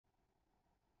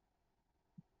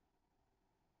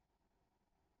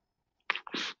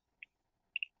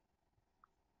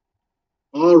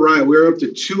All right, we're up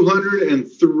to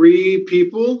 203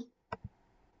 people.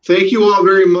 Thank you all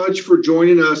very much for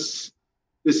joining us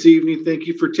this evening. Thank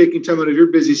you for taking time out of your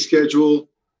busy schedule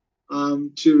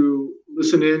to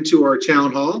listen in to our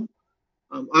town hall.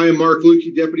 I am Mark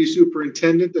Lukey, Deputy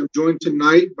Superintendent. I'm joined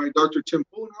tonight by Dr. Tim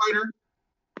Fullenreiter,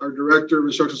 our Director of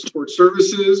Instructional Support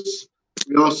Services.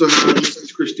 We also have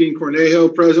Mrs. Christine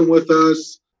Cornejo present with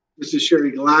us, Mrs.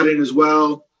 Sherry Gladden as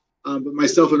well. But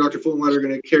myself and Dr. Fullenreiter are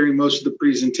going to carry most of the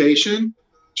presentation.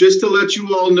 Just to let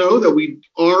you all know that we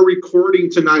are recording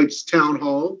tonight's town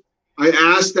hall. I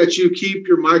ask that you keep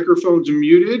your microphones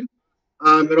muted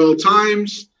at all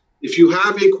times. If you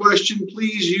have a question,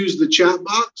 please use the chat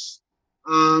box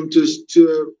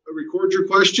to record your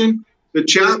question. The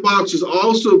chat box is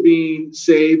also being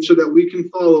saved so that we can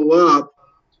follow up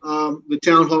the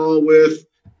town hall with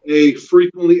a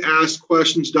frequently asked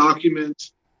questions document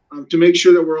to make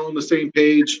sure that we're all on the same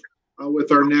page with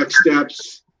our next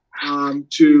steps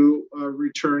to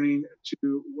returning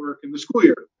to work in the school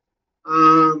year.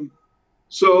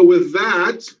 So with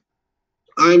that,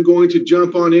 I'm going to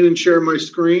jump on in and share my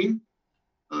screen.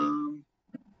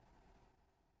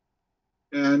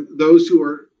 And those who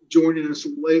are joining us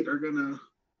late are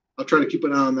I'll try to keep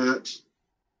an eye on that.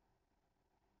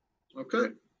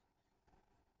 Okay.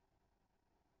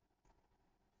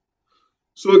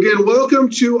 So again, welcome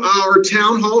to our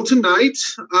town hall tonight.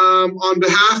 On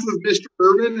behalf of Mr.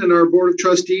 Irvin and our Board of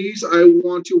Trustees, I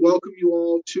want to welcome you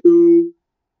all to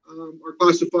our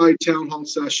classified town hall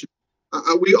session.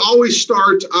 We always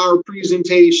start our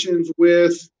presentations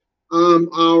with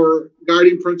our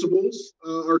guiding principles,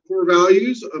 our core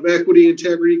values of equity,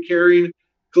 integrity, caring,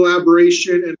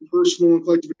 collaboration, and personal and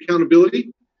collective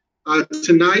accountability.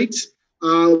 Tonight,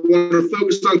 I want to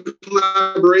focus on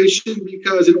collaboration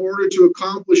because in order to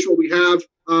accomplish what we have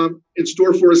in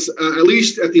store for us, at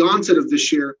least at the onset of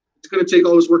this year, it's going to take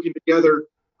all of us working together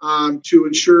to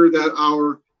ensure that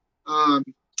our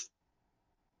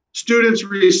students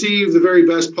receive the very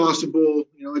best possible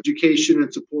education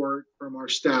and support from our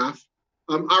staff.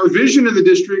 Our vision in the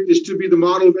district is to be the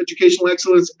model of educational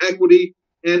excellence, equity,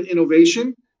 and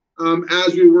innovation.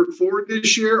 As we work forward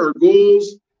this year, our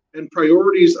goals and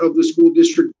priorities of the school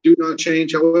district do not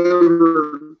change.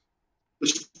 However, the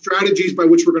strategies by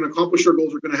which we're going to accomplish our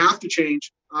goals are going to have to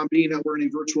change, being that we're in a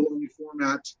virtual-only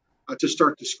format to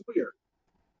start the school year.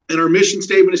 And our mission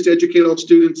statement is to educate all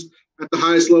students at the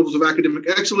highest levels of academic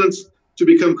excellence, to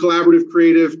become collaborative,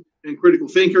 creative, and critical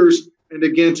thinkers. And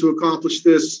again, to accomplish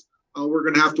this, we're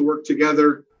going to have to work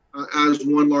together as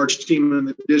one large team in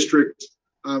the district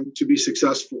to be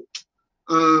successful.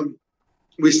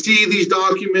 We see these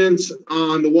documents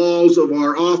on the walls of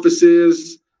our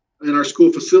offices and our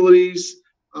school facilities.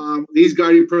 These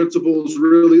guiding principles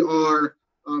really are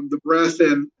the breadth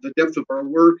and the depth of our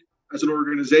work as an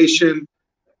organization.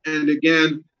 And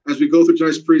again, as we go through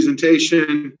tonight's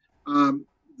presentation,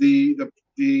 the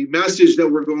message that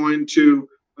we're going to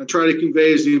try to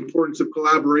convey is the importance of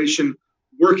collaboration,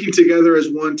 working together as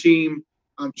one team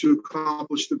to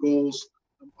accomplish the goals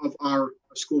of our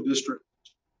school district.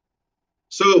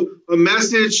 So a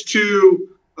message to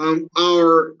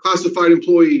our classified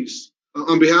employees.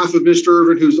 On behalf of Mr.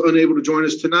 Irvin, who's unable to join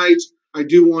us tonight, I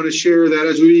do want to share that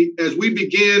as we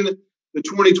begin the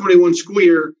 2021 school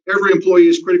year, every employee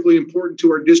is critically important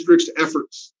to our district's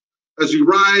efforts. As we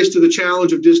rise to the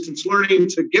challenge of distance learning,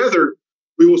 together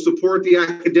we will support the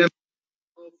academic,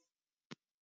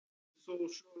 social,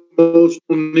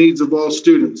 emotional needs of all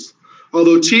students.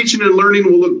 Although teaching and learning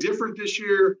will look different this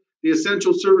year, the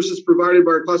essential services provided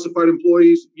by our classified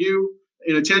employees, you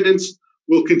in attendance,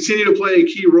 will continue to play a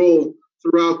key role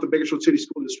throughout the Bakersfield City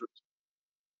School District.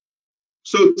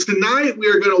 So tonight we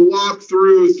are going to walk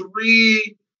through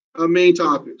three main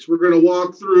topics. We're going to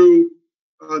walk through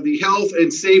the health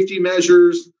and safety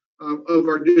measures of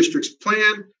our district's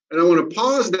plan. And I want to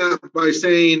pause that by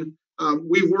saying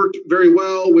we've worked very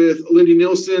well with Lindy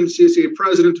Nielsen, CSA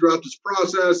president, throughout this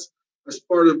process as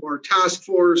part of our task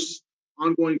force,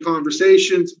 ongoing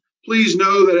conversations. Please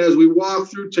know that as we walk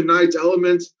through tonight's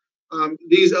elements,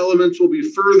 these elements will be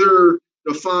further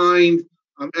defined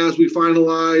as we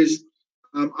finalize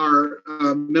our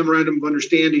memorandum of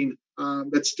understanding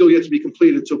that's still yet to be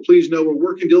completed. So please know we're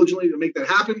working diligently to make that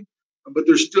happen, but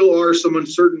there still are some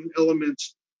uncertain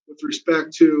elements with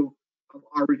respect to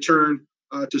our return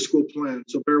to school plan.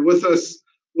 So bear with us.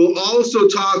 We'll also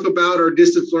talk about our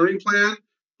distance learning plan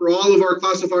for all of our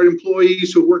classified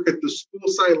employees who work at the school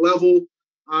site level.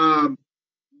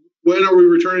 When are we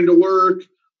returning to work?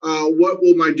 What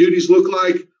will my duties look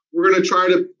like? We're going to try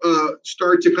to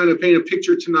start to kind of paint a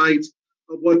picture tonight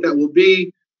of what that will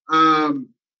be.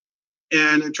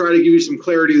 and try to give you some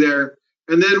clarity there.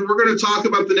 And then we're going to talk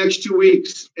about the next 2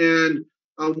 weeks and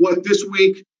what this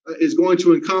week is going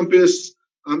to encompass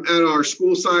at our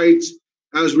school sites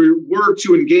as we work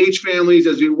to engage families,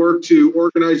 as we work to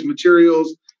organize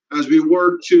materials, as we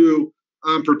work to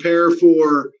prepare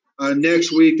for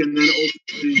next week and then open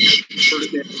the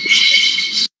first day.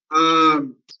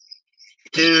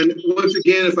 And once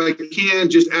again, if I can,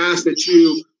 just ask that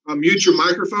you mute your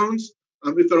microphones,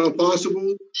 if at all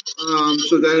possible,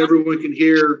 so that everyone can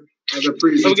hear the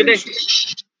presentation.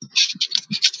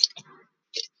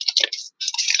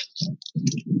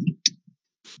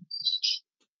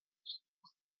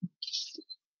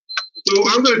 So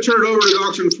I'm going to turn it over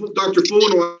to Dr.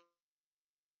 Fullenweider.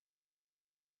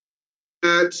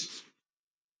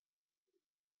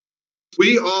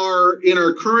 We are in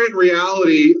our current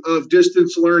reality of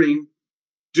distance learning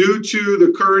due to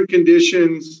the current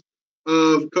conditions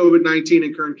of COVID-19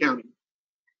 in Kern County.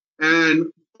 And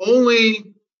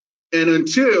only and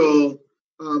until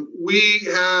we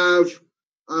have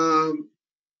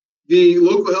the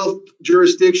local health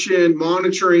jurisdiction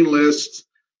monitoring list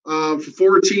for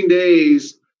 14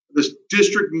 days, the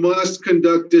district must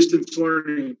conduct distance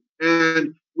learning.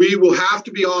 And we will have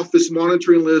to be off this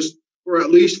monitoring list for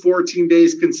at least 14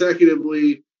 days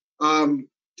consecutively to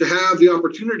have the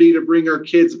opportunity to bring our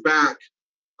kids back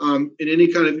in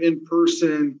any kind of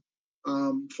in-person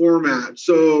format.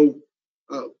 So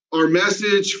our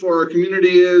message for our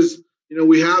community is,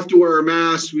 we have to wear a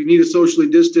mask. We need to socially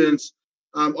distance.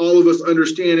 All of us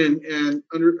understand and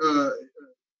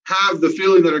have the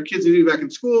feeling that our kids need to be back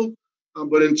in school.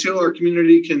 But until our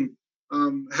community can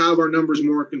have our numbers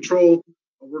more in control,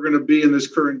 we're going to be in this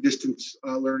current distance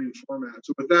learning format.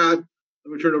 So with that,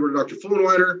 let me turn it over to Dr.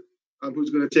 Fullenweider,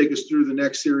 who's going to take us through the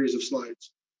next series of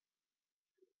slides.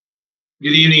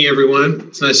 Good evening, everyone.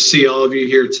 It's nice to see all of you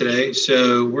here today.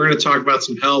 So we're going to talk about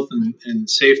some health and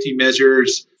safety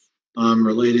measures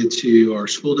related to our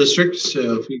school district.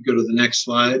 So if we go to the next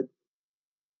slide.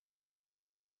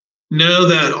 Know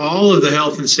that all of the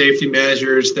health and safety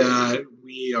measures that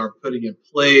we are putting in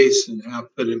place and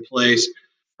have put in place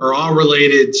are all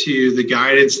related to the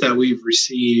guidance that we've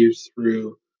received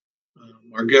through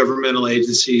our governmental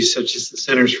agencies, such as the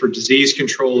Centers for Disease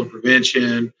Control and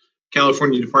Prevention,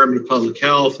 California Department of Public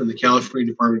Health, and the California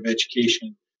Department of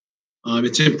Education.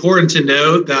 It's important to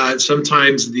note that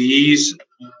sometimes these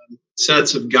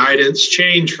sets of guidance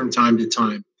change from time to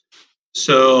time.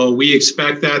 So we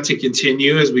expect that to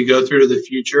continue as we go through to the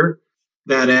future,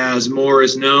 that as more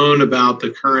is known about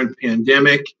the current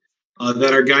pandemic,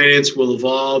 that our guidance will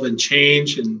evolve and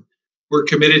change. And we're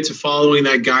committed to following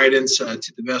that guidance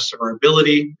to the best of our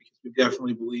ability, because we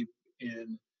definitely believe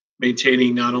in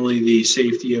maintaining not only the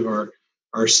safety of our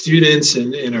students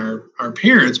and our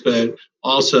parents, but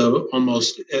also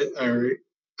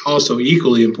also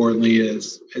equally importantly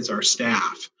is our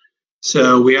staff.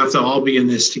 So we have to all be in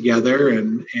this together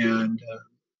and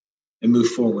move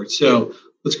forward. So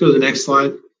let's go to the next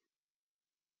slide.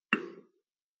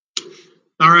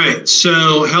 All right,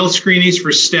 so health screenings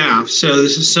for staff. So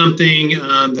this is something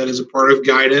that is a part of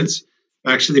guidance.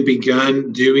 I've actually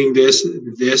begun doing this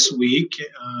week.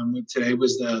 Today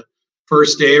was the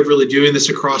first day of really doing this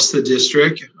across the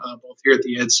district, both here at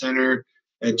the Ed Center,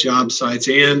 at job sites,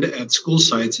 and at school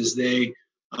sites as they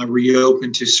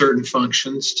reopen to certain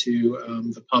functions to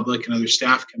the public and other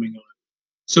staff coming on.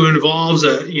 So it involves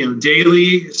a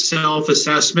daily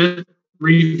self-assessment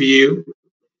review.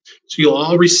 So you'll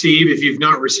all receive, if you've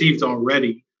not received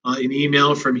already, an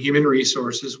email from Human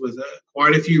Resources with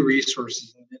quite a few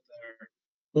resources in it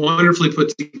that are wonderfully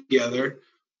put together.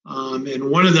 And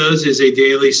one of those is a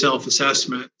daily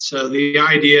self-assessment. So the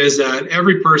idea is that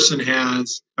every person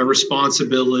has a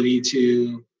responsibility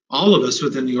to all of us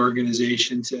within the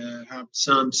organization to have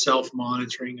some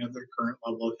self-monitoring of their current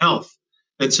level of health.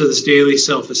 And so this daily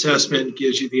self-assessment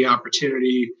gives you the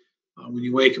opportunity when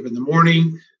you wake up in the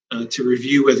morning to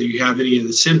review whether you have any of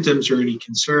the symptoms or any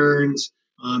concerns,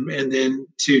 and then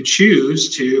to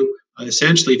choose to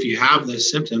essentially, if you have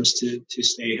those symptoms, to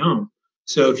stay home.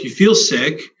 So if you feel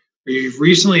sick or you've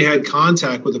recently had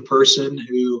contact with a person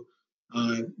who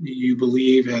you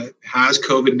believe has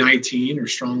COVID-19 or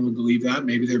strongly believe that,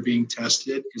 maybe they're being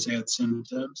tested because they had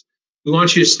symptoms, we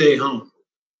want you to stay home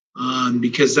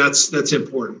because that's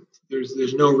important.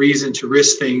 There's no reason to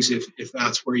risk things if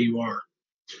that's where you are.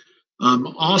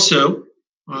 Also,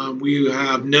 we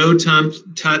have no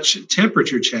touch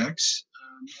temperature checks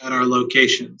at our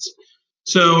locations.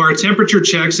 So our temperature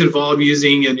checks involve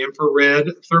using an infrared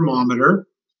thermometer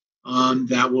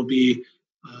that will be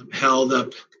held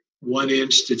up 1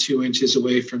 inch to 2 inches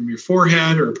away from your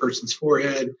forehead or a person's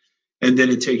forehead. and then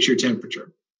it takes your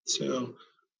temperature. So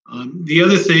the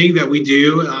other thing that we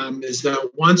do is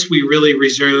that once we really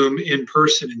resume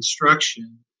in-person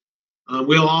instruction,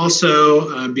 we'll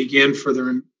also begin for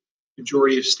the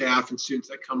majority of staff and students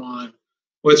that come on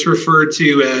what's referred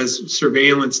to as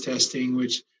surveillance testing,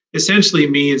 which essentially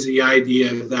means the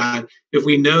idea that if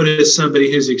we notice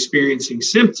somebody who's experiencing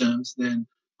symptoms, then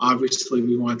obviously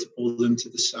we want to pull them to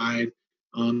the side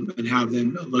and have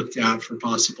them looked at for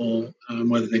possible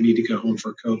whether they need to go home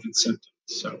for COVID symptoms.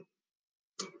 So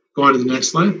go on to the next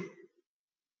slide.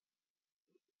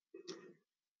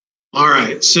 All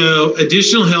right, so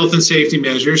additional health and safety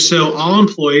measures. So all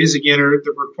employees, again, are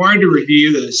required to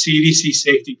review the CDC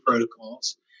safety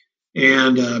protocols.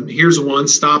 And here's one,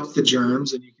 Stop the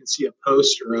Germs, and you can see a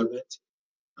poster of it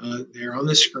there on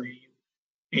the screen.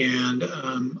 And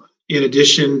in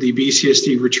addition, the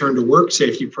BCSD return to work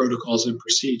safety protocols and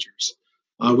procedures,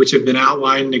 which have been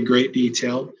outlined in great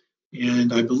detail.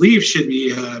 And I believe should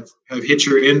be have hit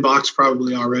your inbox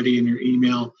probably already in your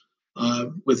email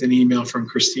with an email from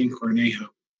Christine Cornejo.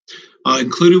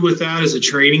 Included with that is a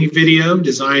training video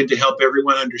designed to help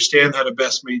everyone understand how to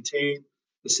best maintain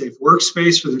a safe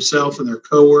workspace for themselves and their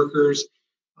coworkers.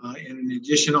 And in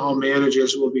addition, all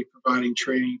managers will be providing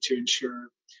training to ensure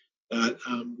that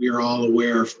we are all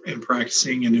aware and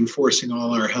practicing and enforcing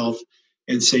all our health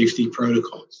and safety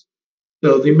protocols.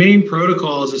 So the main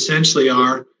protocols essentially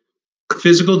are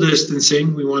physical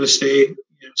distancing. We want to stay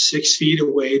 6 feet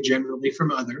away generally from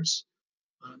others.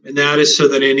 And that is so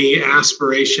that any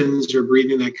aspirations or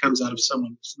breathing that comes out of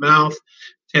someone's mouth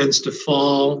tends to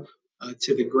fall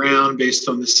to the ground based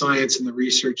on the science and the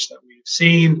research that we've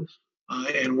seen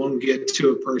and won't get to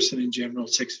a person in general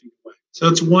 6 feet away. So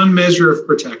it's one measure of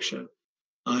protection.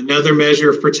 Another measure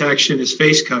of protection is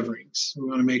face coverings. We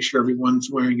want to make sure everyone's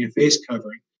wearing a face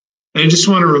covering. And I just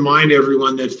want to remind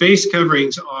everyone that face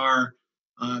coverings are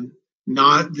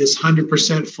not this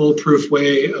 100% foolproof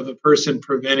way of a person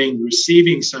preventing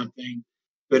receiving something,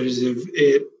 but is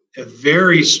a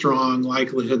very strong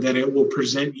likelihood that it will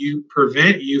prevent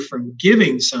you from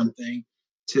giving something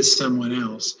to someone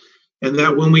else. And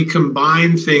that when we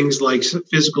combine things like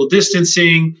physical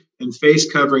distancing and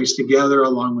face coverings together,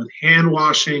 along with hand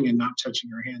washing and not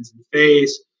touching our hands and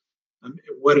face,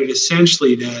 what it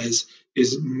essentially does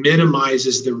is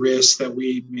minimizes the risk that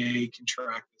we may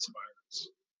contract this virus.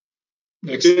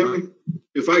 Next slide.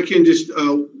 If I can just,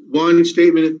 one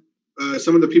statement,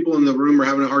 some of the people in the room are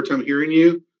having a hard time hearing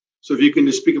you. So if you can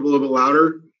just speak up a little bit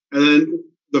louder. And then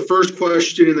the first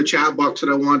question in the chat box that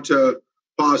I want to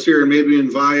pause here and maybe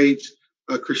invite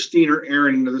Christine or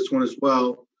Aaron into this one as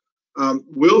well.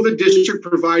 Will the district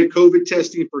provide COVID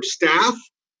testing for staff,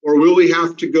 or will we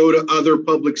have to go to other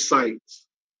public sites?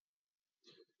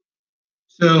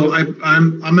 So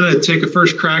I'm going to take a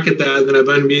first crack at that, and then I've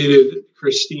unmuted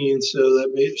Christine so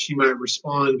that she might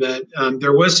respond. But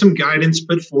there was some guidance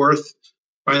put forth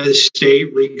by the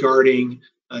state regarding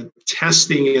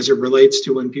testing as it relates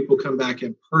to when people come back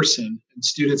in person and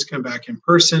students come back in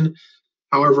person.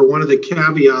 However, one of the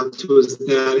caveats was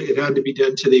that it had to be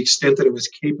done to the extent that it was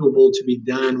capable to be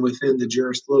done within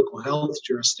the local health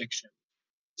jurisdiction.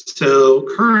 So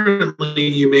currently,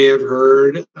 you may have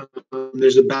heard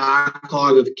there's a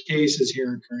backlog of cases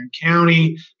here in Kern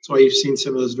County. That's why you've seen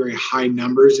some of those very high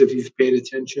numbers if you've paid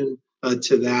attention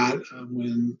to that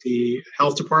when the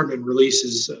health department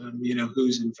releases,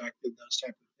 who's infected, those type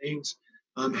of things.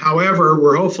 However,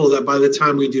 we're hopeful that by the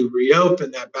time we do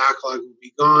reopen, that backlog will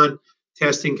be gone,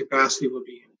 testing capacity will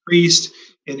be increased,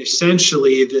 and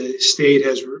essentially the state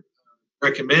has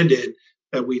recommended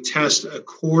that we test a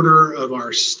quarter of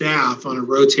our staff on a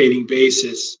rotating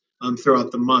basis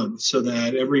throughout the month, so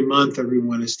that every month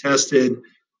everyone is tested,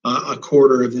 a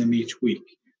quarter of them each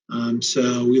week.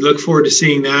 So we look forward to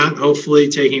seeing that hopefully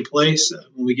taking place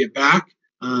when we get back.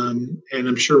 And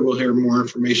I'm sure we'll hear more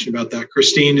information about that.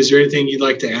 Christine, is there anything you'd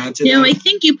like to add to that? No, I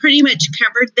think you pretty much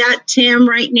covered that, Tim.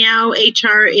 Right now,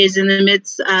 HR is in the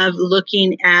midst of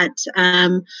looking at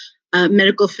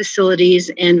medical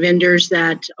facilities and vendors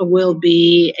that will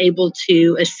be able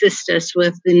to assist us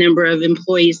with the number of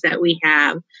employees that we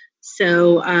have.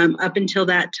 So up until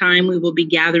that time, we will be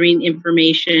gathering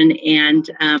information and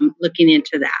looking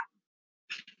into that.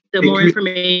 So more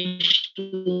information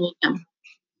will come.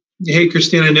 Hey,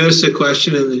 Christine, I noticed a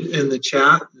question in the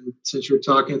chat. Since you're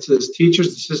talking to those teachers,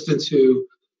 assistants who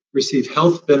receive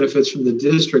health benefits from the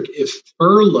district, if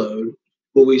furloughed,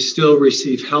 will we still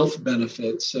receive health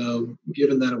benefits? So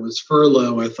given that it was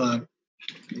furlough, I thought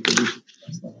maybe we should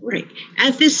discuss that. Right.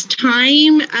 At this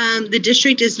time, the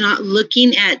district is not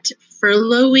looking at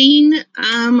furloughing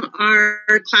our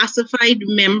classified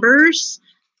members.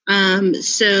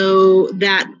 so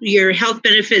that your health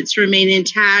benefits remain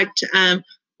intact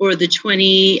for the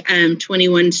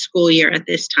 2021 school year at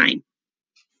this time.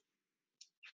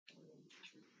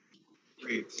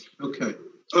 Great. Okay.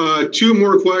 Two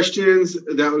more questions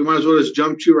that we might as well just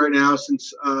jump to right now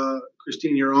since,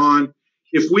 Christine, you're on.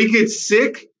 If we get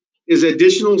sick, is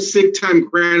additional sick time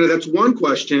granted? That's one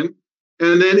question.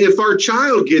 And then if our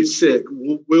child gets sick,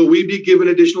 will we be given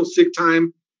additional sick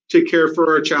time to care for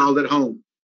our child at home?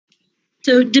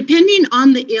 So depending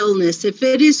on the illness, if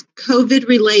it is COVID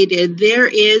related, there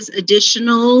is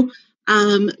additional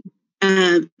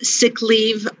sick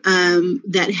leave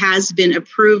that has been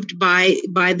approved by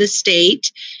the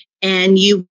state, and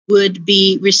you would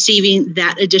be receiving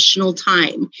that additional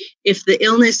time. If the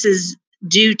illness is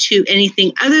due to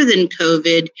anything other than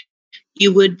COVID,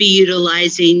 you would be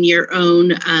utilizing your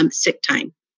own sick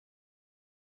time.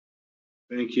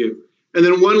 Thank you. And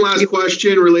then one last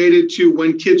question related to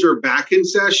when kids are back in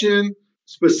session,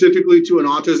 specifically to an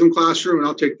autism classroom, and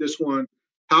I'll take this one.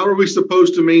 How are we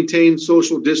supposed to maintain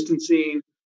social distancing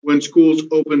when schools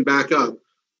open back up?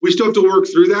 We still have to work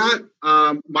through that.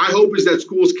 My hope is that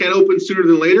schools can open sooner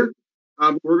than later.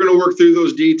 We're going to work through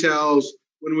those details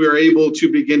when we are able to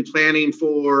begin planning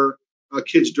for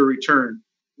kids to return.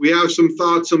 We have some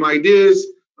thoughts, some ideas,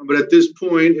 but at this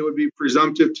point, it would be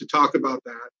presumptive to talk about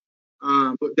that.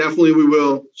 But definitely we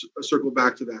will circle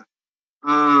back to that.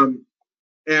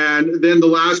 And then the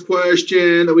last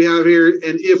question that we have here,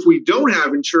 and if we don't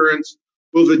have insurance,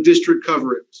 will the district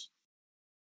cover it?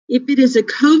 If it is a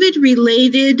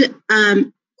COVID-related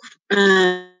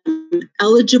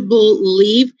eligible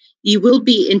leave, you will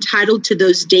be entitled to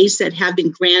those days that have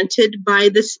been granted by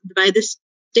the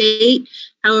state.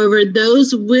 However,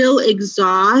 those will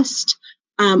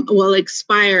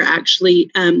expire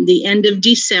actually the end of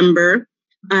December.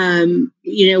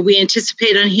 We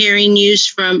anticipate on hearing news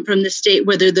from the state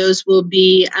whether those will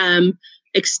be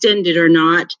extended or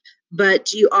not.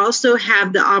 But you also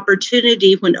have the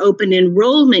opportunity when open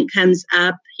enrollment comes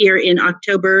up here in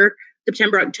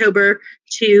September, October,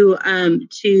 to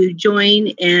join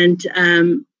and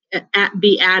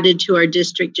be added to our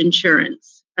district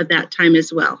insurance at that time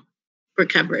as well for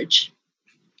coverage.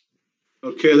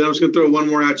 Okay, then I was going to throw one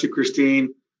more at you,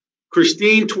 Christine.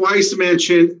 Christine twice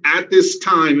mentioned at this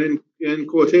time, in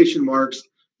quotation marks,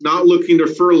 not looking to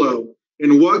furlough.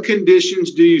 In what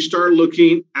conditions do you start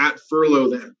looking at furlough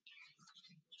then?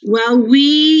 Well,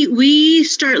 we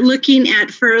start looking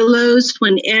at furloughs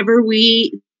whenever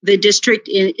the district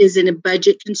is in a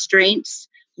budget constraints.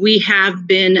 We have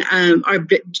been, our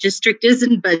district is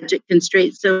in budget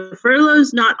constraints, so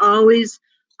furloughs not always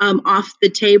off the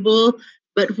table.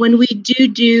 But when we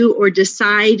do or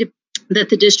decide that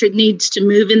the district needs to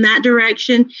move in that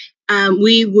direction,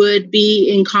 we would be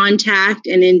in contact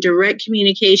and in direct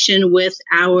communication with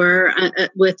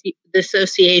with the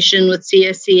association, with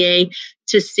CSCA,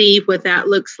 to see what that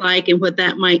looks like and what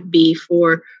that might be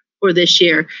for this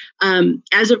year.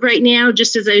 As of right now,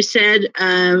 just as I said,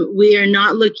 we are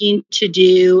not looking to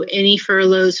do any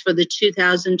furloughs for the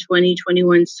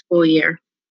 2020-21 school year.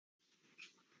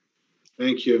 Than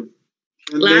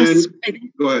I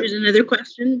think go ahead. There's another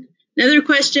question. Another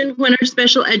question, when are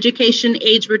special education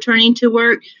aides returning to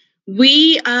work?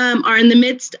 We are in the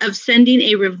midst of sending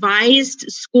a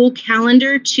revised school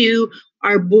calendar to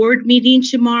our board meeting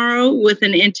tomorrow with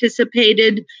an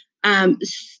anticipated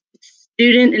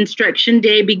student instruction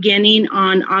day beginning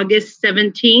on August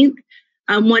 17th.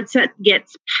 Once that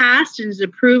gets passed and is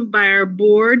approved by our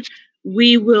board,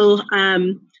 we will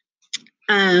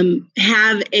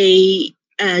have a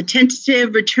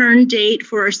tentative return date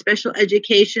for our special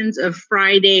educations of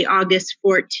Friday, August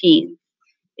 14th.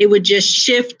 It would just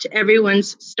shift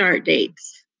everyone's start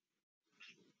dates.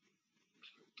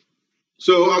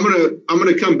 So I'm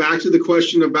gonna come back to the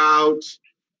question about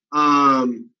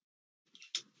I'm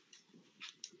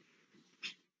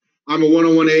a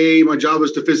 101A. My job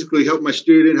is to physically help my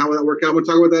student. How will that work out? I'm going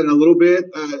to talk about that in a little bit.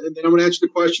 And then I'm going to answer the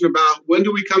question about when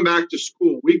do we come back to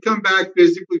school? We come back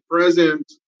physically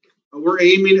present. We're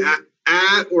aiming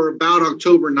at or about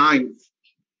October 9th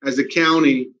as a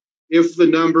county if the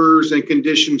numbers and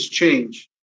conditions change.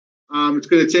 It's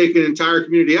going to take an entire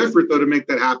community effort, though, to make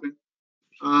that happen.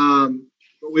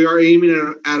 But we are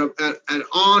aiming at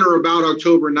on or about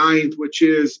October 9th, which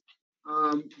is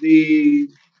the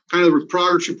kind of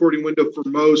progress reporting window for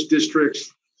most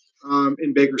districts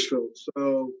in Bakersfield.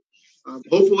 So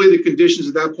hopefully the conditions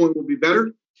at that point will be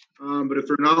better. But if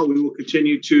they're not, we will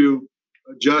continue to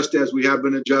adjust as we have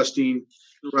been adjusting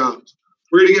throughout.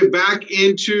 We're going to get back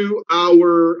into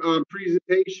our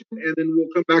presentation, and then we'll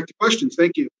come back to questions.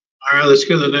 Thank you. All right, let's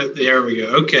go to the net. There we go.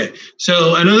 Okay.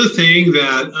 So another thing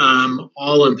that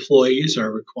all employees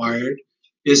are required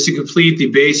is to complete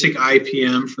the basic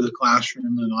IPM for the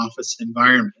classroom and office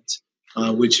environment,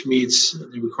 which meets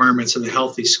the requirements of the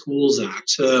Healthy Schools Act.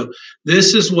 So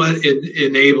this is what it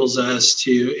enables us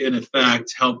to, in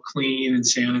effect, help clean and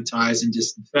sanitize and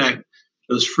disinfect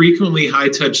those frequently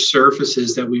high-touch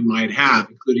surfaces that we might have,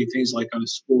 including things like on a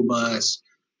school bus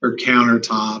or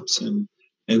countertops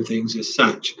and things as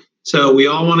such. So we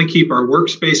all want to keep our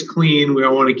workspace clean. We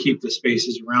all want to keep the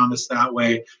spaces around us that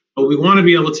way. But we want to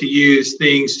be able to use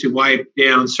things to wipe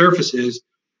down surfaces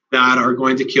that are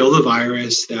going to kill the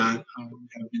virus that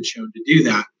have been shown to do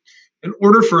that. In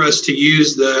order for us to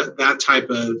use that type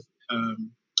of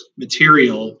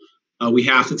material, we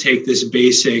have to take this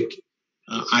basic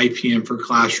IPM for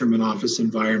classroom and office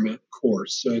environment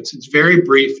course. So it's very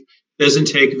brief, doesn't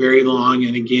take very long.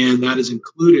 And again, that is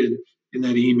included in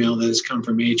that email that has come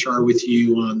from HR with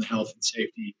you on the health and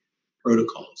safety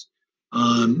protocols.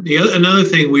 Another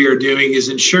thing we are doing is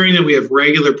ensuring that we have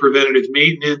regular preventative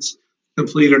maintenance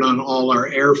completed on all our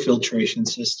air filtration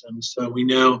systems. So we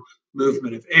know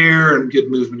movement of air and good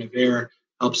movement of air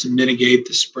helps mitigate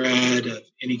the spread of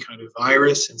any kind of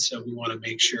virus. And so we want to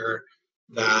make sure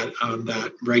that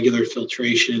that regular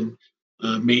filtration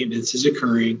maintenance is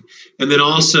occurring. And then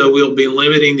also we'll be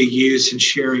limiting the use and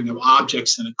sharing of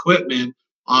objects and equipment,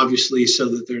 obviously, so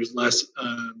that there's less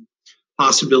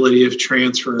possibility of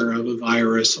transfer of a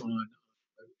virus on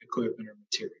equipment or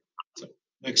material. So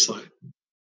next slide.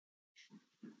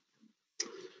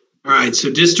 All right,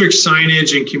 so district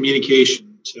signage and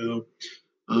communication. So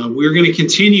we're going to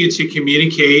continue to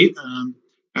communicate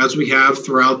as we have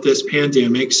throughout this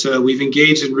pandemic. So we've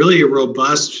engaged in really a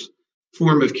robust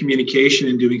form of communication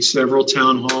and doing several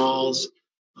town halls,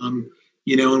 and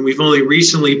we've only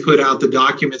recently put out the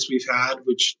documents we've had,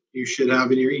 which you should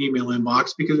have in your email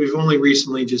inbox because we've only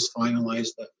recently just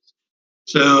finalized those.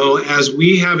 So as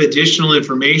we have additional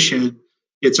information,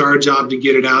 it's our job to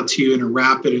get it out to you in a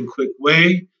rapid and quick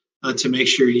way to make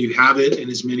sure you have it in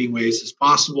as many ways as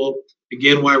possible.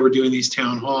 Again, why we're doing these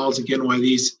town halls, again, why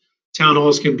these town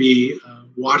halls can be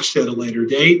watched at a later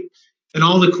date. And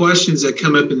all the questions that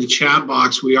come up in the chat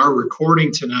box, we are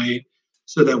recording tonight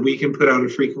so that we can put out a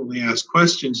frequently asked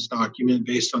questions document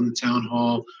based on the town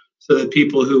hall so that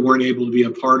people who weren't able to be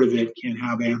a part of it can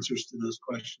have answers to those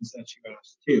questions that you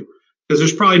asked too. Because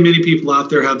there's probably many people out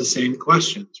there have the same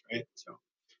questions, right?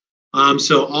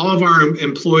 So all of our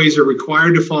employees are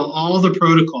required to follow all the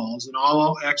protocols and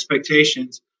all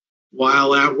expectations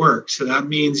while at work. So that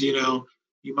means,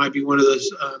 you might be one of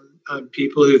those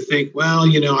people who think, well,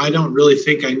 I don't really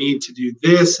think I need to do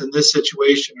this in this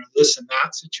situation or this in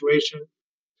that situation.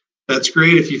 That's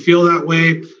great if you feel that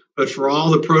way. But for all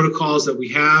the protocols that we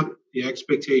have, the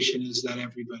expectation is that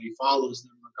everybody follows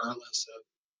them regardless of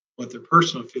what their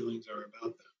personal feelings are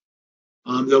about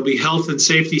them. There'll be health and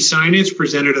safety signage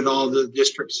presented at all the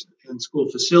districts and school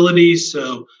facilities.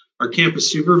 So our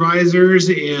campus supervisors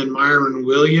and Myron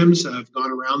Williams have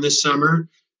gone around this summer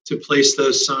to place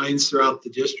those signs throughout the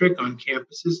district on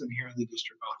campuses and here in the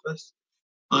district office.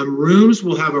 Rooms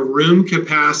will have a room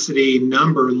capacity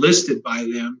number listed by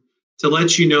them to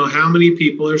let you know how many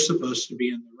people are supposed to be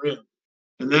in the room.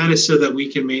 And that is so that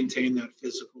we can maintain that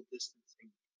physical distancing.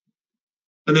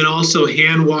 And then also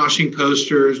hand washing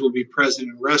posters will be present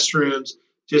in restrooms,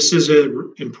 just as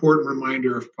an important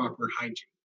reminder of proper hygiene.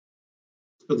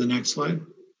 So the next slide.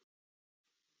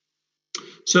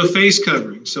 So face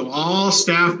covering. So all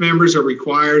staff members are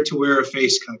required to wear a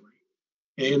face covering.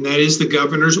 And that is the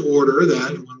governor's order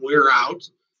that when we're out,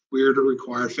 we're to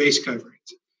require face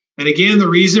coverings. And again, the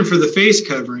reason for the face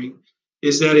covering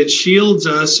is that it shields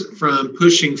us from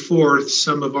pushing forth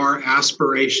some of our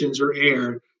aspirations or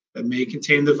air that may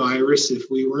contain the virus if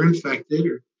we were infected,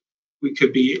 or we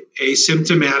could be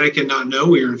asymptomatic and not know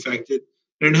we are infected.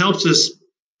 And it helps us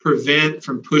prevent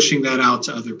from pushing that out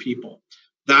to other people.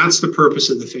 That's the purpose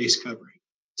of the face covering.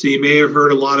 So you may have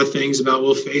heard a lot of things about,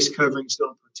 well, face coverings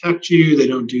don't protect you. They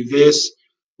don't do this.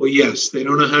 Well, yes, they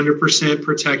don't 100%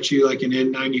 protect you like an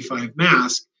N95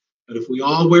 mask. But if we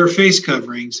all wear face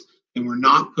coverings, then we're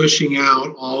not pushing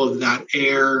out all of that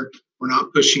air. We're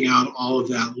not pushing out all of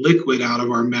that liquid out of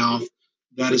our mouth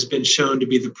that has been shown to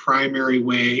be the primary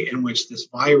way in which this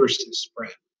virus is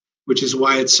spread, which is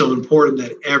why it's so important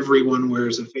that everyone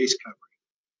wears a face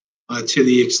covering to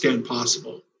the extent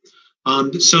possible.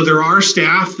 So there are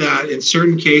staff that in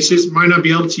certain cases might not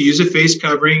be able to use a face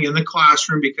covering in the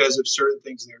classroom because of certain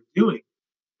things they're doing,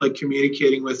 like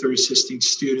communicating with or assisting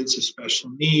students with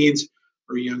special needs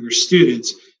or younger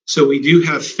students. So we do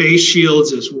have face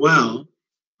shields as well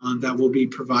that will be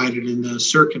provided in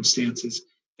those circumstances.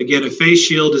 Again, a face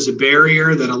shield is a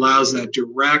barrier that allows that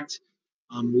direct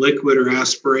liquid or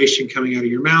aspiration coming out of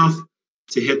your mouth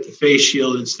to hit the face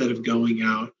shield instead of going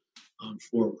out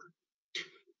forward.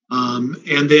 And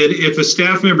then if a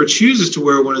staff member chooses to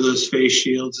wear one of those face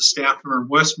shields, a staff member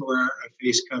must wear a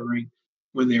face covering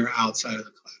when they're outside of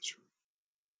the classroom.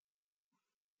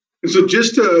 And so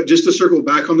just to circle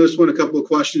back on this one, a couple of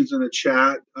questions in the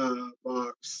chat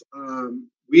box.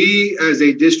 We as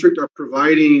a district are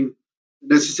providing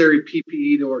necessary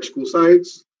PPE to our school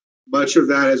sites. Much of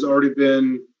that has already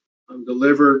been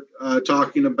delivered,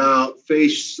 talking about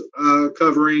face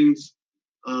coverings.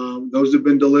 Those have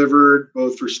been delivered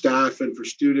both for staff and for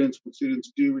students when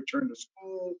students do return to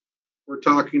school. We're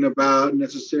talking about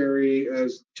necessary,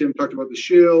 as Tim talked about, the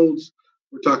shields.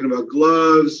 We're talking about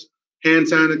gloves, hand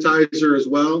sanitizer as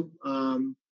well.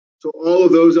 So all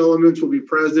of those elements will be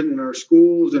present in our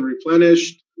schools and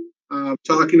replenished.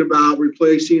 Talking about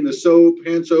replacing the soap,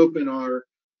 hand soap in our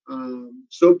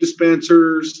soap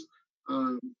dispensers.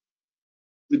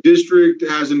 The district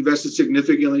has invested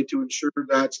significantly to ensure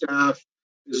that staff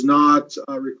is not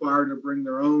required to bring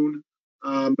their own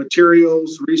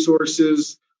materials,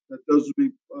 resources, that those will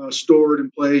be stored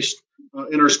and placed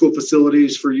in our school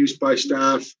facilities for use by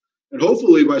staff and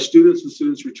hopefully by students when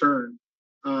students return.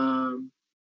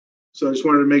 So I just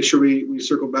wanted to make sure we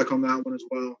circle back on that one as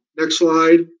well. Next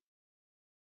slide.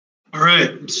 All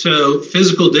right, so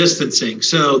physical distancing.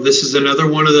 So this is another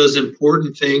one of those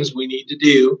important things we need to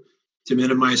do to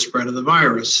minimize spread of the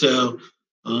virus. So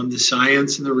the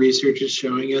science and the research is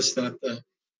showing us that the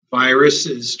virus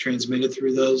is transmitted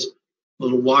through those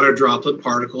little water droplet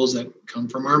particles that come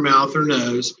from our mouth or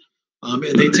nose, and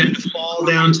they tend to fall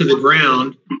down to the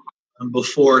ground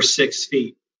before 6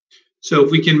 feet. So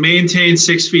if we can maintain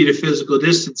 6 feet of physical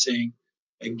distancing,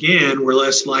 again, we're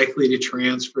less likely to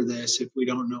transfer this if we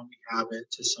don't know we have it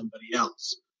to somebody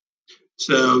else.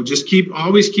 So just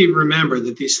always keep remember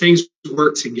that these things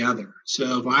work together.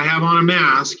 So if I have on a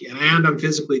mask and I'm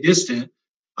physically distant,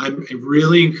 I'm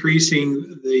really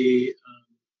increasing the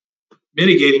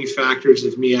mitigating factors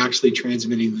of me actually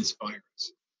transmitting this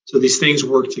virus. So these things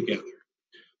work together.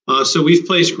 So we've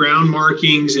placed ground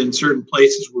markings in certain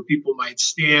places where people might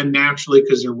stand naturally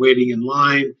because they're waiting in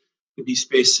line to be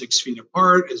spaced 6 feet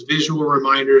apart as visual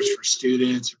reminders for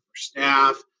students or for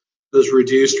staff. Those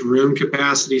reduced room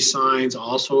capacity signs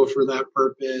also for that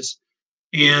purpose.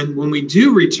 And when we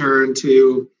do return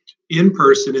to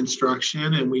in-person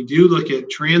instruction and we do look at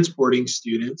transporting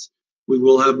students, we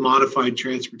will have modified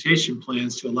transportation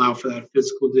plans to allow for that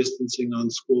physical distancing on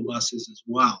school buses as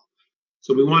well.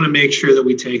 So we want to make sure that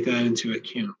we take that into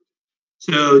account.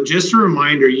 So just a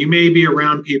reminder, you may be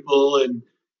around people and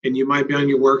you might be on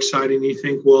your work site and you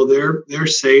think, well, they're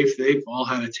safe. They've all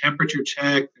had a temperature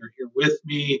check. They're here with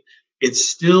me. It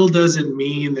still doesn't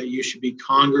mean that you should be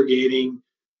congregating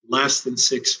less than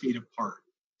 6 feet apart.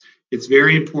 It's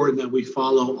very important that we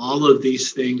follow all of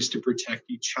these things to protect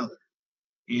each other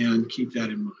and keep that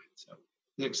in mind. So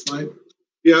next slide.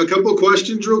 Yeah, a couple of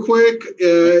questions real quick.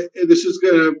 I'm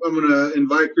gonna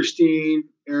invite Christine,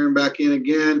 Aaron back in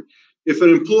again. If an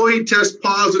employee tests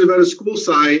positive at a school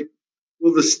site,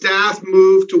 will the staff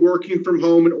move to working from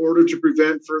home in order to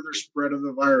prevent further spread of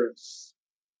the virus?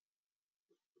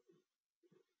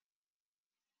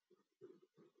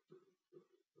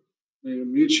 I'm gonna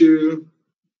mute you.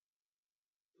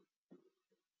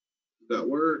 Does that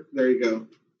work? There you go.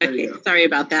 Okay, sorry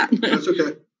about that. That's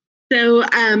okay. So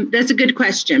that's a good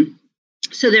question.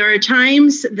 So there are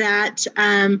times that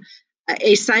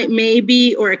a site may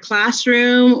be, or a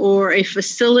classroom, or a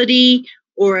facility,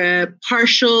 or a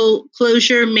partial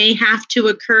closure may have to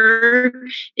occur.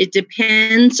 It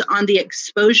depends on the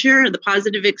exposure, the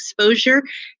positive exposure.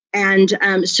 And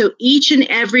so each and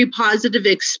every positive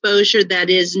exposure that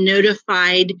is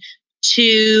notified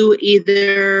to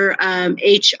either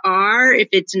HR, if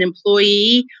it's an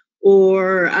employee,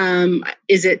 or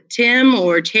is it Tim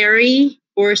or Terry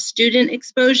for student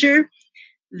exposure,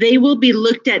 they will be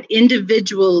looked at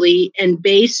individually and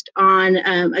based on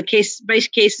a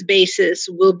case-by-case basis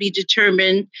will be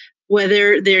determined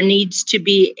whether there needs to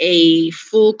be a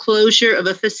full closure of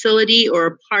a facility or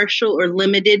a partial or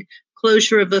limited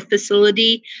closure of a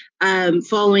facility,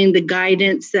 following the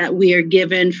guidance that we are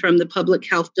given from the Public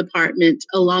Health Department,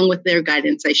 along with their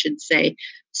guidance, I should say.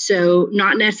 So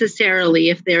not necessarily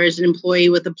if there is an employee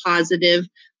with a positive,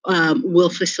 will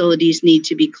facilities need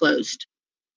to be closed.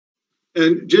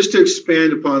 And just to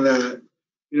expand upon that,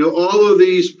 all of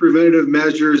these preventative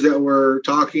measures that we're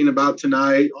talking about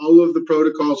tonight, all of the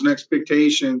protocols and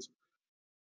expectations,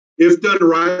 if done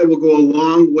right, will go a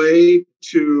long way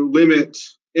to limit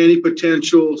any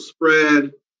potential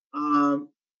spread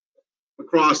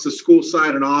across the school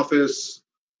site and office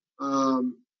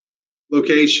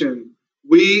location.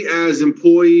 We as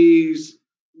employees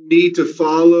need to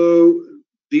follow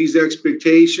these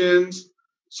expectations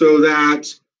so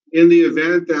that in the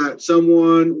event that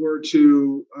someone were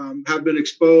to have been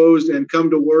exposed and come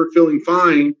to work feeling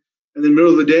fine, and in the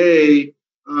middle of the day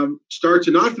start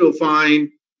to not feel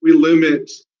fine, we limit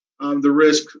the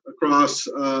risk across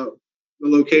the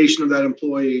location of that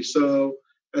employee. So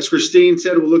as Christine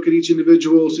said, we'll look at each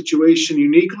individual situation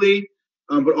uniquely,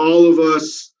 but all of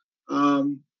us have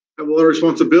a lot of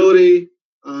responsibility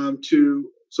to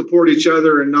support each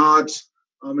other and not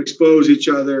expose each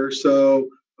other. So,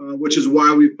 which is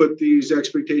why we put these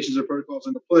expectations and protocols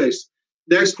into place.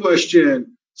 Next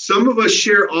question. Some of us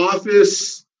share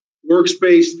office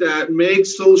workspace that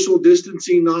makes social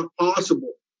distancing not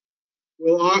possible.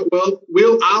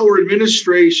 Will our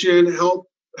administration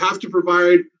have to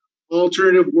provide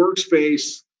alternative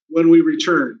workspace when we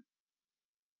return?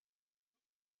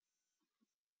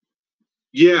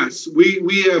 Yes, we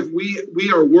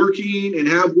are working and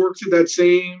have worked through that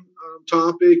same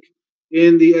topic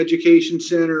in the education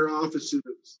center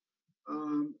offices.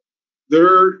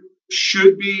 There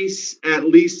should be at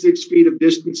least 6 feet of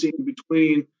distancing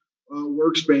between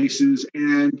workspaces,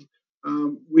 and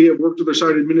we have worked with our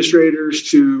site administrators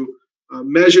to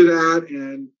measure that,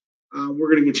 and we're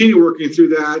going to continue working through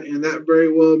that, and that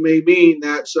very well may mean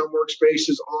that some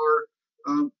workspaces are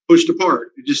pushed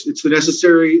apart. It's the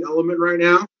necessary element right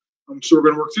now, so we're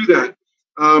going to work through that.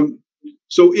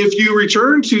 So if you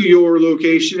return to your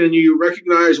location and you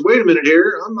recognize, wait a minute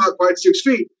here, I'm not quite 6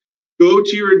 feet, go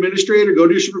to your administrator, go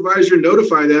to your supervisor, and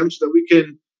notify them so that we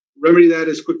can remedy that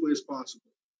as quickly as possible.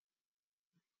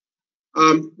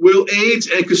 Will aides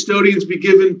and custodians be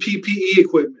given PPE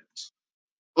equipment?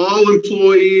 All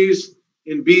employees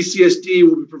in BCSD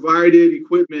will be provided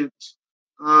equipment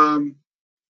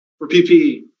for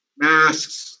PPE,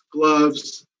 masks,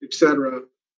 gloves, etc.,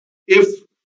 if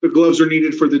the gloves are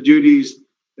needed for the duties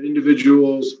that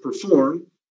individuals perform.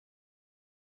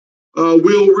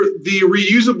 Will the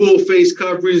reusable face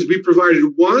coverings be provided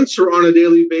once or on a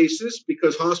daily basis,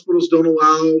 because hospitals don't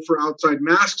allow for outside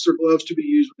masks or gloves to be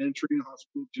used when entering a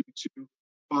hospital due to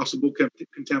possible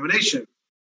contamination?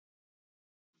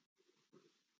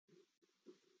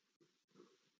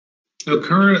 So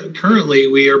currently,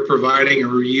 we are providing a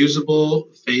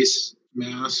reusable face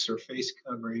masks or face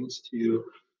coverings to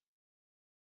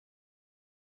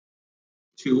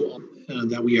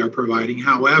that we are providing.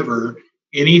 However,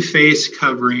 any face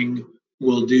covering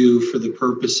will do for the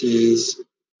purposes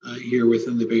here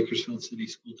within the Bakersfield City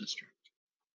School District.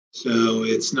 So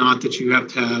it's not that you have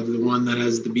to have the one that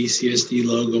has the BCSD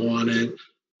logo on it.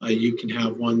 You can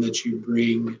have one that you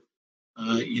bring,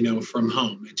 from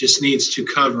home. It just needs to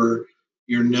cover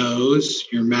your nose,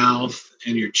 your mouth,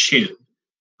 and your chin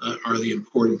are the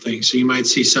important things. So you might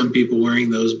see some people wearing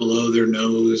those below their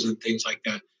nose and things like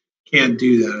that. Can't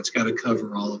do that. It's got to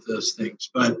cover all of those things.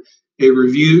 But a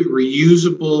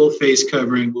reusable face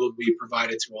covering will be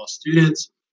provided to all students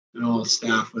and all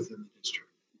staff within the district.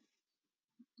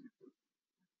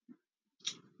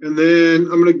 And then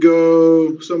I'm going to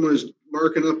go, someone is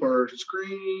marking up our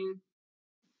screen.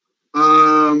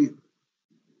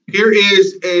 Here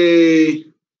is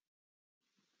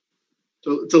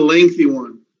it's a lengthy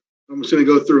one. I'm just going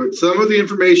to go through it. Some of the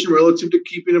information relative to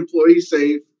keeping employees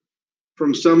safe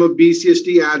from some of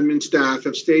BCSD admin staff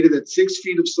have stated that 6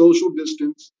 feet of social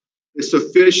distance is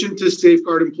sufficient to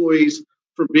safeguard employees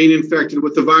from being infected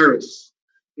with the virus.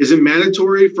 Is it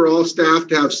mandatory for all staff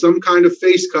to have some kind of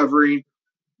face covering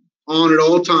on at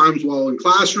all times while in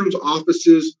classrooms,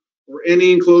 offices, or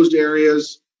any enclosed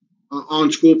areas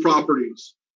on school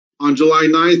properties? On July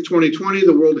 9th, 2020,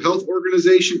 the World Health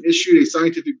Organization issued a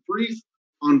scientific brief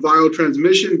on viral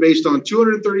transmission based on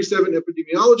 237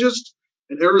 epidemiologists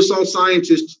and aerosol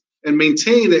scientists, and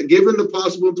maintained that given the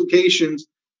possible implications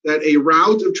that a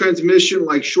route of transmission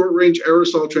like short-range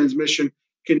aerosol transmission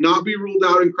cannot be ruled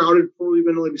out in crowded, poorly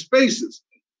ventilated spaces.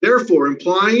 Therefore,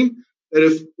 implying that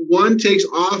if one takes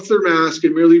off their mask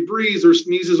and merely breathes or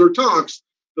sneezes or talks,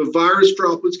 the virus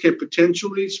droplets can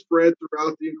potentially spread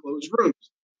throughout the enclosed rooms.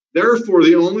 Therefore,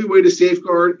 the only way to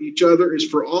safeguard each other is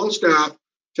for all staff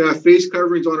to have face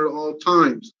coverings on at all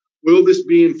times. Will this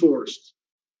be enforced?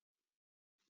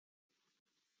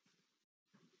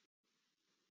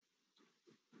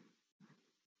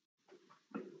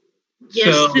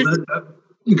 Yes. So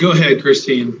go ahead,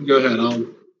 Christine. Go ahead. I'll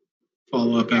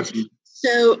follow up after you.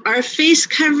 So our face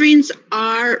coverings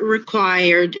are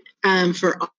required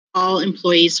for all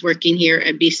employees working here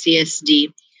at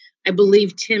BCSD. I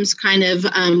believe Tim's kind of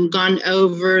gone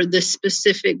over the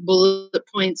specific bullet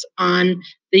points on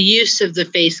the use of the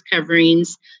face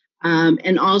coverings.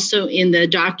 And also in the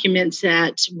documents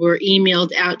that were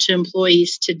emailed out to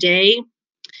employees today,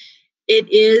 it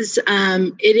is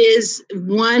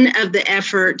one of the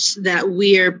efforts that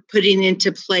we are putting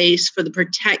into place for the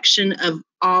protection of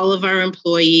all of our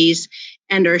employees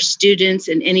and our students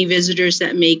and any visitors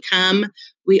that may come.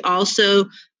 We also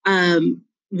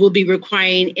will be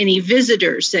requiring any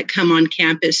visitors that come on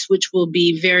campus, which will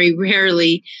be very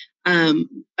rarely,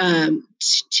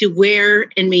 to wear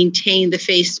and maintain the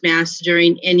face mask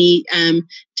during any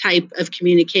type of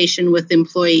communication with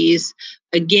employees.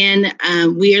 Again,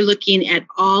 we are looking at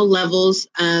all levels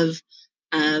of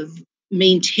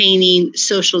maintaining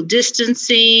social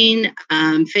distancing,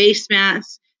 face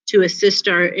masks to assist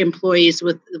our employees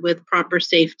with proper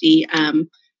safety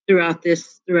throughout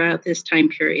this time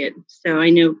period. So I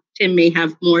know Tim may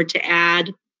have more to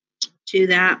add to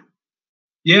that.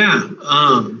 Yeah.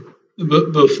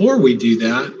 But before we do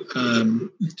that,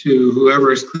 to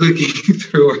whoever is clicking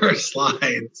through our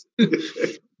slides,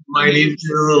 might need to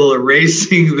do a little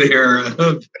erasing there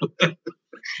of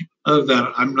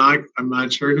that. I'm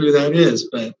not sure who that is,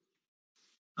 but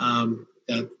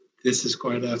that's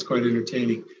quite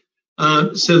entertaining.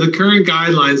 So the current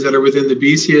guidelines that are within the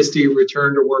BCSD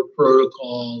return to work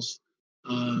protocols,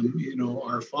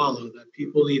 are followed, that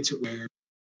people need to wear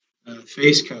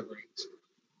face coverings.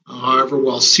 However,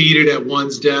 while seated at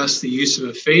one's desk, the use of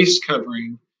a face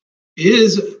covering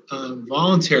is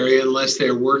voluntary unless they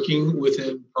are working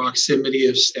within proximity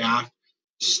of staff,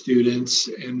 students,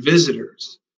 and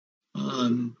visitors.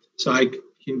 So I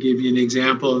can give you an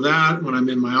example of that. When I'm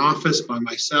in my office by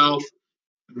myself,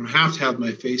 I don't have to have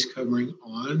my face covering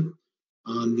on.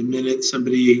 The minute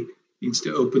somebody needs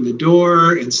to open the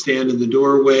door and stand in the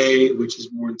doorway, which is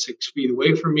more than 6 feet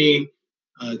away from me,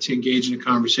 to engage in a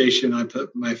conversation, I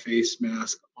put my face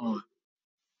mask on.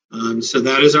 So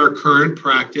that is our current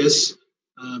practice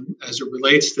as it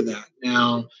relates to that.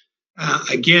 Now,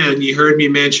 again, you heard me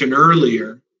mention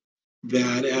earlier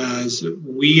that as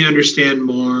we understand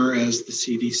more, as the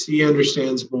CDC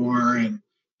understands more, and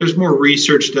there's more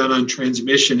research done on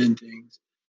transmission and things,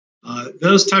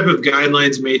 those type of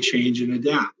guidelines may change and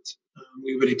adapt.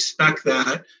 We would expect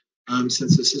that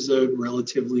since this is a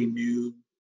relatively new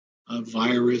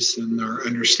virus and our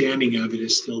understanding of it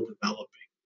is still developing.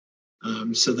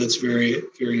 So that's very,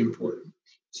 very important.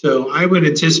 So I would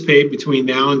anticipate between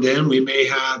now and then we may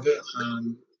have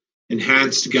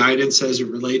enhanced guidance as it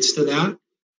relates to that,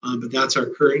 but that's our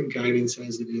current guidance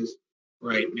as it is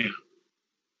right now.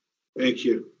 Thank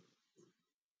you.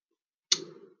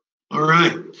 All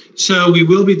right. So we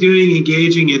will be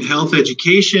engaging in health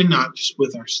education, not just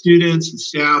with our students and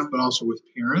staff, but also with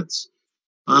parents.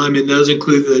 And those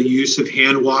include the use of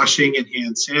hand washing and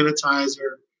hand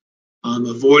sanitizer,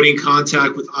 avoiding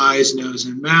contact with eyes, nose,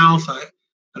 and mouth.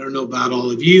 I don't know about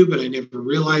all of you, but I never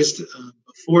realized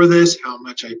before this how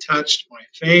much I touched my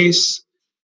face,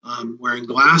 wearing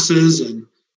glasses, and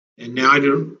now I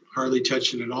don't hardly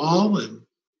touch it at all.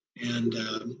 And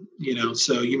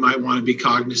so you might want to be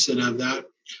cognizant of that.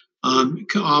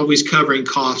 Always covering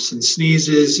coughs and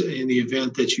sneezes in the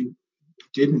event that you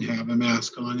didn't have a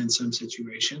mask on in some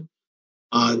situation.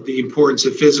 The importance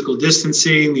of physical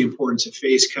distancing, the importance of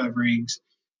face coverings,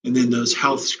 and then those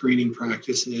health screening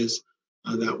practices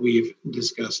that we've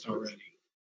discussed already.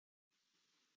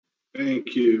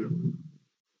 Thank you.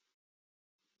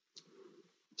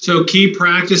 So key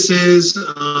practices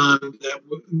that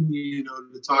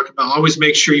to talk about: always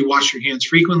make sure you wash your hands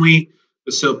frequently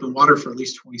with soap and water for at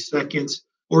least 20 seconds,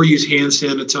 or use hand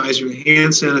sanitizer. The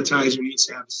hand sanitizer needs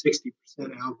to have 60%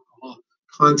 alcohol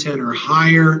content or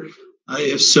higher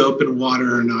if soap and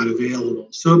water are not available.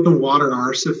 Soap and water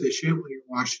are sufficient when you're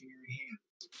washing your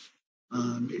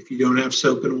hands. If you don't have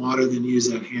soap and water, then use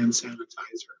that hand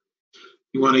sanitizer.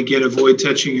 You want to, again, avoid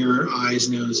touching your eyes,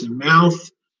 nose, and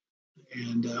mouth.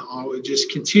 And always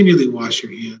just continually wash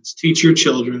your hands. Teach your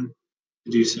children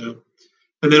to do so.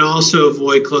 And then also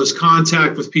avoid close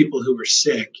contact with people who are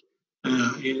sick.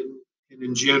 And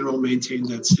in general, maintain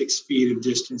that 6 feet of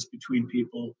distance between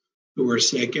people who are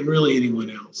sick and really anyone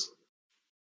else.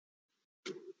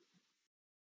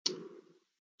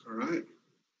 All right.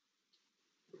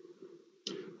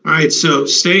 All right, so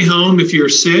stay home if you're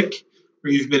sick or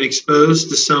you've been exposed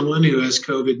to someone who has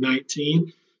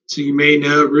COVID-19. So you may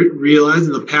realize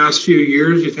in the past few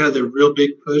years, we've had a real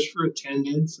big push for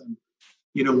attendance and,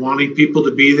 wanting people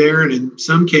to be there. And in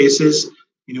some cases,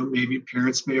 maybe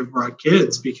parents may have brought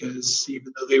kids because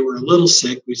even though they were a little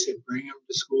sick, we said, bring them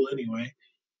to school anyway.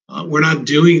 We're not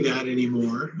doing that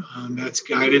anymore. That's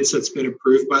guidance that's been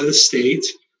approved by the state.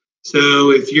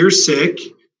 So if you're sick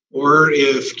or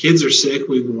if kids are sick,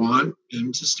 we want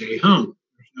them to stay home.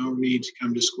 There's no need to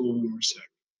come to school when we're sick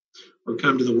or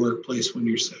come to the workplace when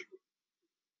you're sick.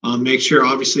 Make sure,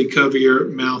 obviously, cover your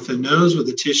mouth and nose with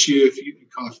a tissue if you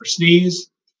cough or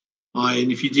sneeze.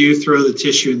 And if you do, throw the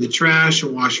tissue in the trash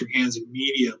and wash your hands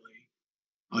immediately.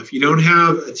 If you don't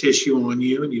have a tissue on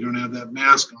you and you don't have that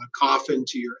mask on, cough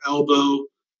into your elbow,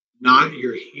 not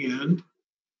your hand.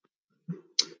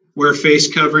 Wear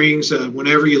face coverings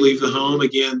whenever you leave the home.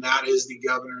 Again, that is the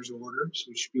governor's order, so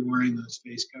you should be wearing those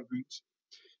face coverings.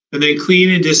 And then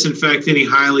clean and disinfect any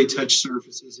highly touched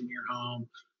surfaces in your home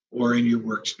or in your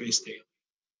workspace daily.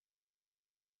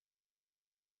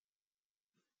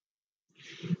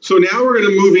 So now we're going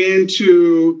to move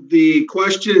into the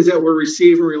questions that we're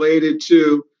receiving related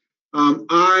to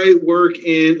I work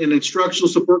in an instructional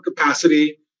support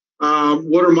capacity.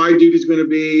 What are my duties going to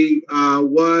be?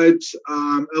 What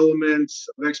elements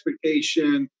of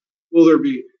expectation will there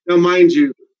be? Now, mind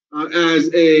you, as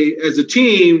a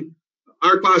team,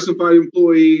 our classified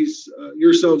employees,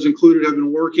 yourselves included, have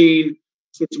been working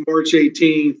since March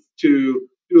 18th to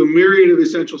do a myriad of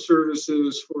essential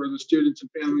services for the students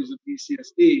and families of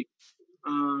BCSD.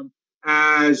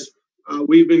 As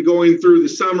we've been going through the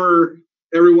summer,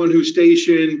 everyone who's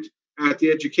stationed at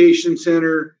the education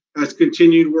center has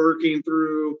continued working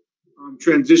through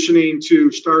transitioning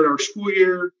to start our school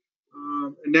year.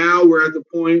 And now we're at the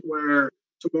point where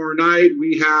tomorrow night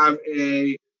we have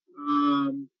a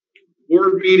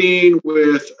board meeting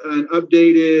with an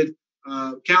updated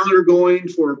calendar going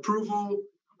for approval.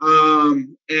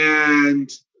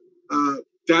 And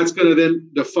that's going to then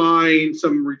define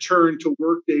some return to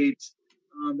work dates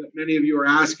that many of you are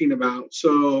asking about.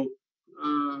 So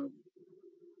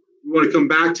we want to come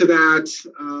back to that.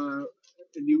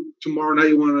 And tomorrow night,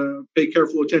 you want to pay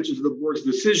careful attention to the board's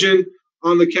decision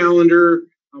on the calendar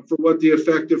for what the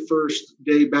effective first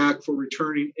day back for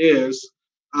returning is.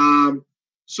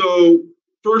 So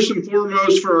first and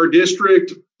foremost for our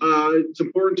district, it's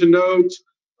important to note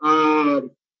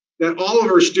that all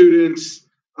of our students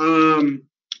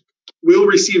will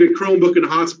receive a Chromebook and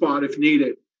hotspot if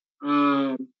needed.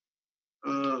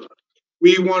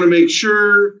 We want to make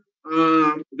sure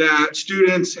that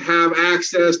students have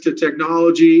access to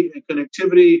technology and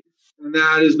connectivity, and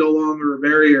that is no longer a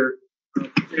barrier for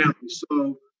families.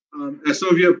 So as some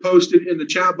of you have posted in the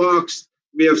chat box,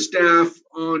 we have staff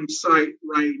on site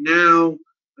right now,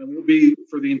 and we'll be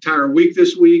for the entire week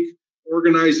this week,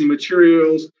 organizing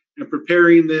materials and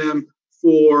preparing them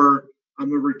for a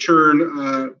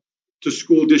return to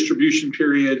school distribution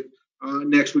period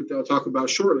next week that I'll talk about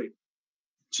shortly.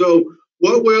 So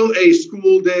what will a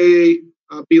school day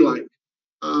be like?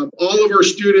 All of our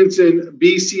students in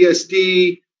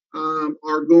BCSD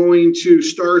are going to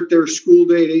start their school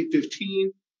day at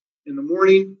 8:15 in the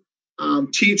morning.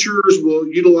 Teachers will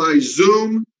utilize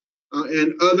Zoom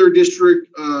and other district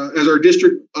as our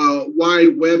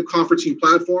district-wide web conferencing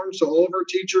platform. So all of our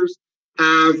teachers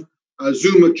have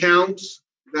Zoom accounts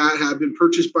that have been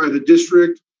purchased by the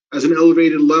district as an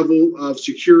elevated level of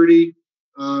security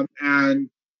and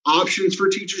options for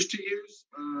teachers to use,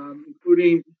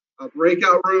 including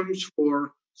breakout rooms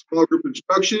for small group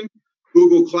instruction.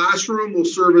 Google Classroom will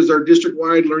serve as our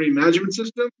district-wide learning management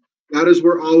system. That is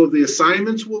where all of the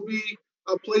assignments will be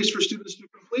placed for students to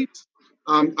complete.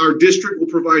 Our district will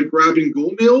provide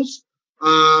grab-and-go meals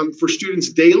for students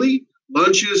daily,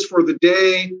 lunches for the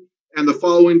day, and the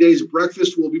following day's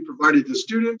breakfast will be provided to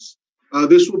students.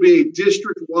 This will be a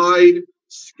district-wide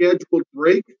scheduled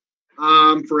break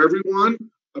for everyone,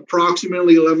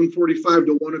 approximately 11:45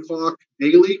 to 1 o'clock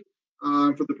daily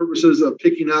for the purposes of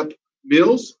picking up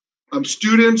meals.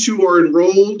 Students who are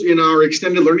enrolled in our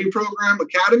extended learning program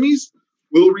academies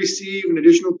will receive an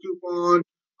additional coupon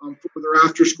for their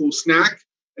after-school snack.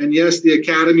 And yes, the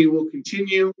academy will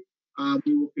continue.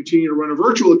 We will continue to run a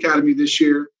virtual academy this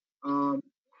year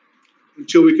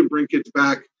until we can bring kids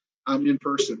back in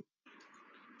person.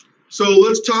 So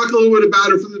let's talk a little bit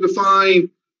about it, further define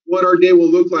what our day will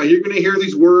look like. You're going to hear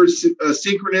these words,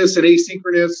 synchronous and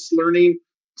asynchronous learning.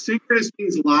 Synchronous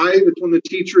means live. It's when the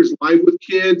teacher is live with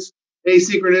kids.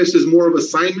 Asynchronous is more of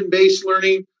assignment-based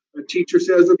learning. A teacher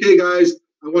says, okay, guys,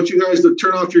 I want you guys to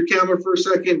turn off your camera for a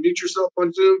second, mute yourself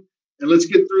on Zoom, and let's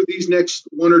get through these next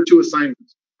 1 or 2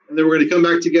 assignments. And then we're going to come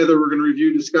back together. We're going to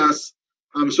review, discuss.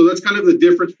 So that's kind of the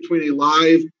difference between a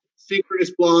live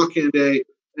synchronous block and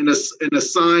an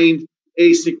assigned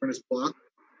asynchronous block.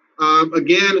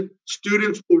 Again,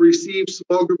 students will receive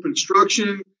small group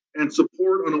instruction and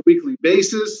support on a weekly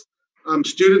basis.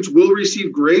 Students will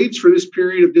receive grades for this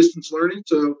period of distance learning.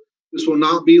 So this will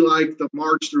not be like the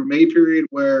March through May period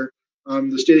where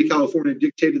the state of California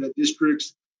dictated that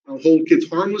districts hold kids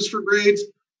harmless for grades.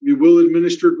 We will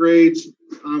administer grades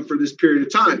for this period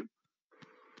of time.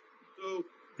 So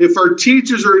if our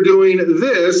teachers are doing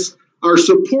this, our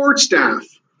support staff.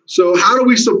 So how do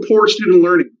we support student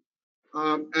learning?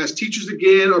 As teachers,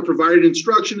 again, are providing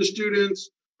instruction to students,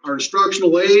 our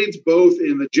instructional aides, both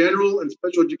in the general and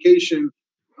special education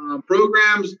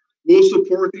programs, will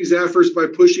support these efforts by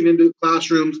pushing into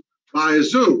classrooms via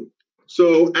Zoom.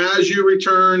 So as you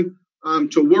return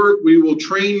to work, we will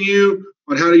train you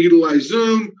on how to utilize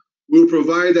Zoom. We'll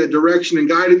provide that direction and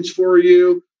guidance for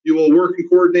you. You will work and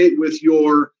coordinate with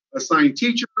your assigned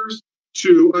teachers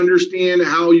to understand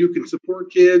how you can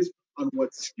support kids on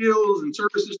what skills and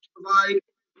services to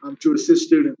provide to assist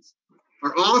students.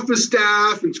 Our office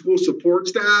staff and school support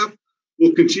staff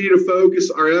will continue to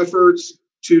focus our efforts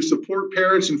to support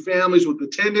parents and families with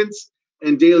attendance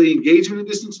and daily engagement in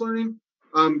distance learning.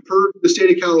 Per the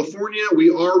state of California, we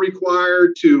are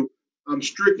required to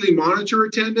strictly monitor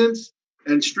attendance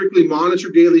and strictly monitor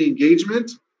daily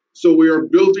engagement. So we are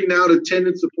building out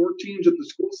attendance support teams at the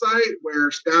school site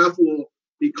where staff will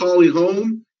be calling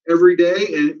home every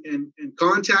day and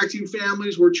contacting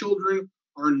families where children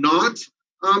are not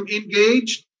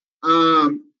engaged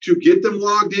to get them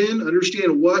logged in,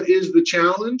 understand what is the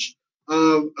challenge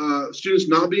of students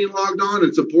not being logged on,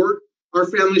 and support our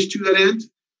families to that end.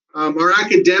 Our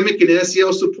academic and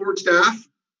SEL support staff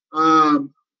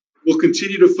will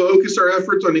continue to focus our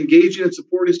efforts on engaging and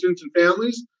supporting students and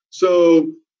families. So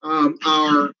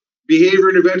our behavior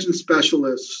intervention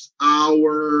specialists,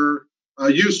 our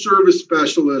youth service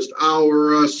specialists,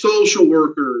 our social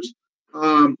workers,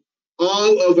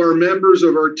 all of our members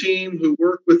of our team who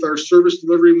work with our service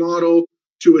delivery model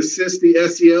to assist the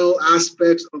SEL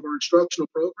aspects of our instructional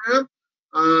program,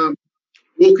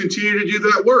 will continue to do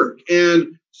that work.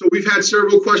 And so we've had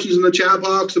several questions in the chat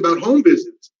box about home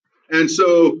visits. And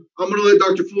so I'm going to let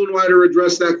Dr. Fullenwider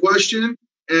address that question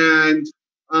and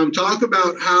talk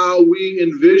about how we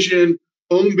envision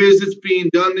home visits being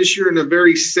done this year in a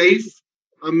very safe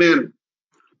manner.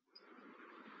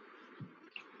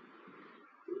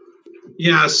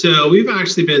 Yeah, so we've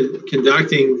actually been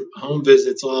conducting home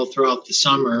visits all throughout the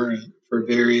summer for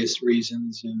various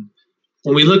reasons. And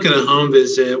when we look at a home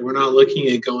visit, we're not looking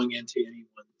at going into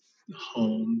anyone's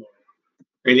home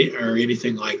or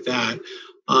anything like that.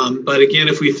 But again,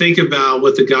 if we think about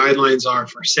what the guidelines are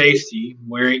for safety,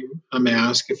 wearing a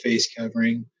mask, a face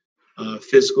covering,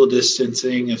 physical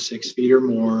distancing of 6 feet or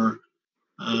more,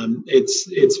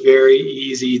 it's very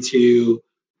easy to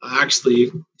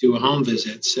actually do a home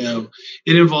visit. So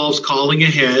it involves calling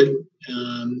ahead,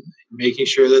 making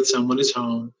sure that someone is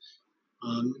home.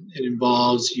 It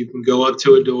involves you can go up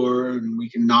to a door and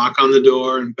we can knock on the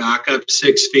door and back up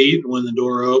 6 feet. And when the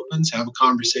door opens, have a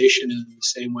conversation in the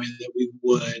same way that we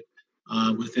would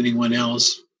with anyone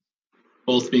else,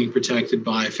 both being protected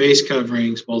by face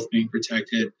coverings, both being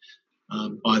protected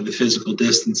by the physical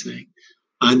distancing.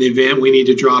 In the event we need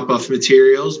to drop off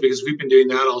materials, because we've been doing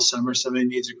that all summer, somebody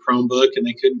needs a Chromebook and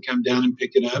they couldn't come down and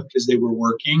pick it up because they were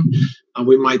working,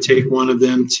 we might take one of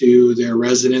them to their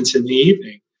residence in the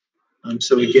evening.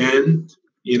 So again,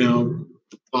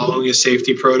 following a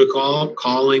safety protocol,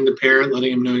 calling the parent,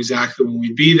 letting them know exactly when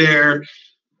we'd be there,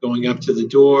 going up to the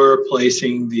door,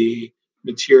 placing the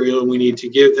material we need to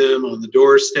give them on the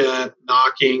doorstep,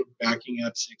 knocking, backing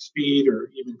up 6 feet, or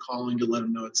even calling to let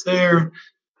them know it's there,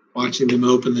 watching them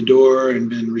open the door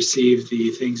and then receive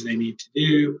the things they need to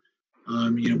do.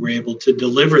 We're able to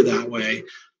deliver that way.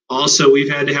 Also, we've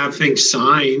had to have things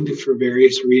signed for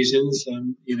various reasons.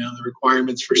 The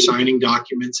requirements for signing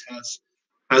documents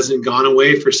hasn't gone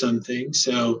away for some things.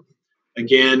 So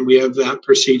again, we have that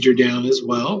procedure down as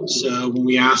well. So when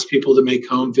we ask people to make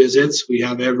home visits, we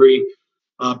have every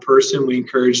person, we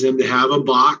encourage them to have a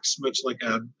box, much like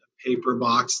a paper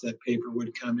box that paper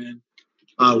would come in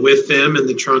with them in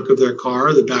the trunk of their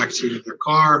car, the back seat of their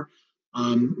car.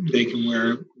 They can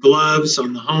wear gloves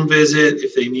on the home visit.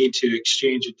 If they need to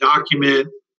exchange a document,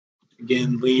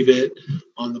 again, leave it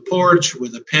on the porch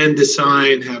with a pen to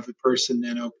sign, have the person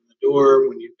then open the door.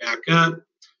 When you back up,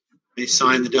 they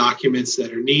sign the documents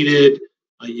that are needed.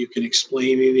 You can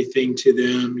explain anything to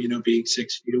them, being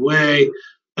 6 feet away.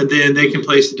 And then they can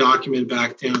place the document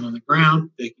back down on the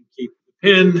ground. They can keep the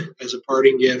pen as a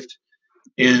parting gift.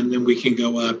 And then we can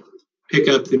go up, pick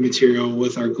up the material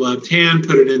with our gloved hand,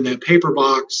 put it in that paper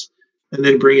box, and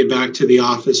then bring it back to the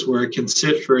office where it can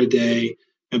sit for a day.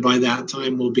 And by that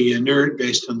time, we'll be inert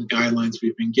based on the guidelines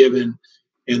we've been given.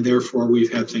 And therefore,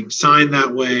 we've had things signed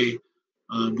that way.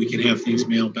 we can have things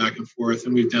mailed back and forth,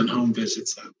 and we've done home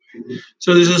visits that way.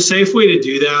 So there's a safe way to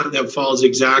do that follows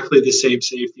exactly the same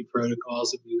safety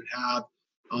protocols that we would have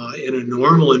in a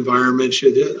normal environment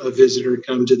should a visitor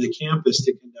come to the campus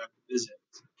to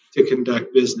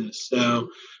conduct business. So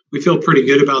we feel pretty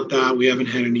good about that. We haven't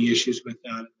had any issues with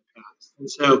that in the past.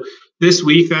 And so this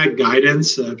week, that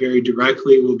guidance very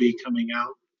directly will be coming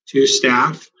out to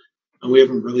staff. We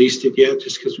haven't released it yet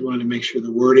just because we wanted to make sure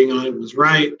the wording on it was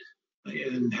right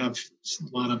and have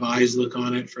a lot of eyes look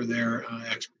on it for their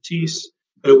expertise.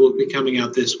 But it will be coming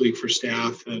out this week for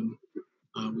staff, and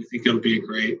we think it'll be a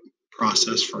great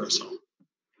process for us all.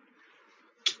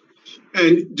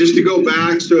 And just to go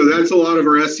back, so that's a lot of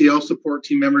our SEL support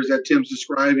team members that Tim's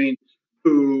describing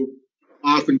who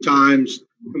oftentimes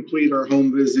complete our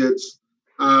home visits.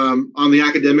 On the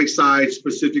academic side,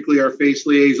 specifically our FACE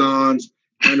liaisons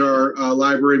and our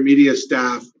library media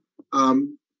staff,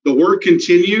 the work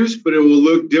continues, but it will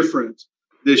look different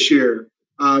this year.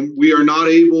 We are not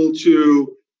able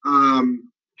to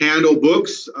handle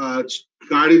books.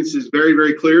 Guidance is very,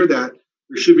 very clear that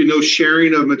there should be no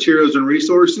sharing of materials and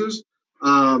resources.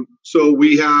 So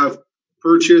we have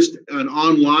purchased an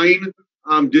online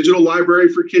digital library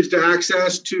for kids to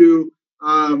access to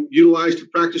utilize to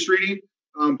practice reading.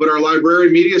 But our library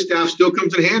media staff still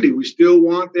comes in handy. We still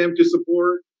want them to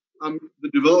support the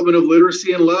development of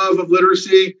literacy and love of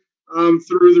literacy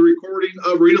through the recording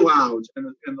of read alouds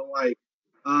and the like,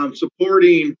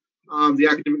 supporting the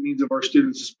academic needs of our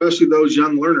students, especially those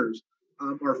young learners.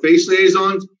 Our FACE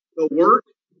liaisons, the work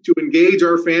to engage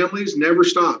our families never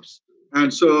stops.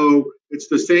 And so it's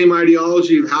the same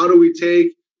ideology of how do we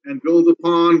take and build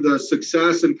upon the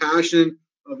success and passion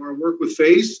of our work with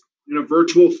FACE in a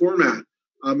virtual format.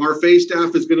 Our FACE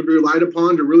staff is going to be relied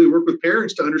upon to really work with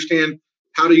parents to understand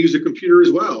how to use a computer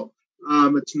as well.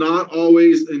 It's not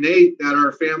always innate that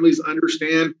our families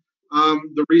understand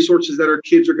the resources that our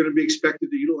kids are going to be expected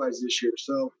to utilize this year.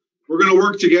 So we're going to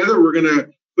work together. We're going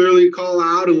to clearly call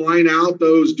out and line out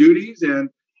those duties, and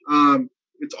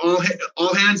it's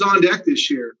all hands on deck this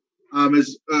year.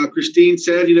 As Christine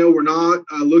said, we're not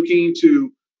looking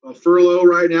to furlough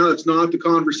right now. That's not the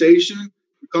conversation.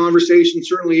 The conversation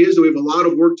certainly is that we have a lot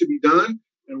of work to be done,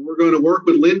 and we're going to work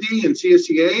with Lindy and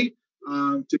CSEA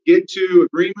to get to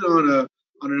agreement on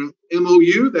an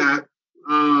MOU that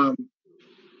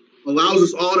allows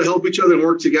us all to help each other and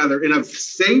work together in a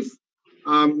safe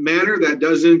manner that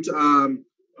doesn't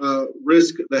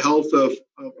risk the health of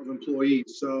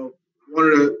employees. So I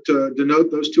wanted to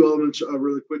denote those two elements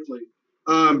really quickly.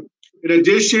 In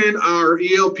addition, our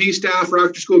ELP staff, or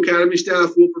after-school academy staff,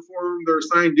 will perform their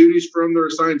assigned duties from their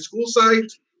assigned school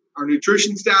sites. Our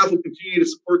nutrition staff will continue to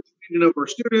support the feeding of our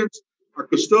students. Our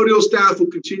custodial staff will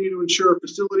continue to ensure our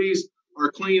facilities are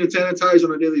clean and sanitized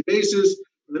on a daily basis.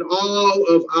 And then all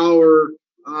of our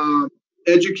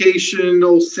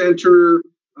educational center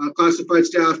classified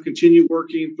staff continue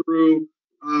working through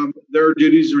their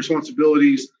duties and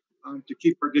responsibilities to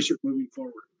keep our district moving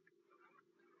forward.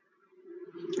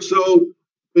 So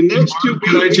the next two weeks.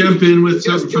 Can I jump in with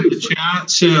something from the chat?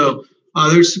 So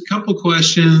there's a couple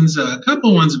questions, a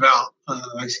couple ones about,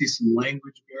 I see some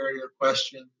language barrier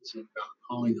questions about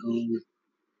calling home.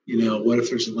 What if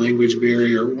there's a language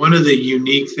barrier? One of the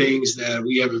unique things that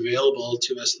we have available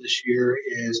to us this year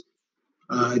is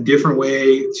a different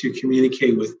way to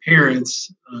communicate with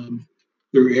parents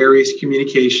through Aries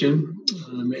communication,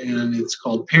 and it's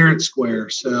called Parent Square.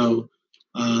 So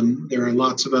there are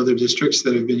lots of other districts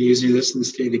that have been using this in the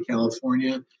state of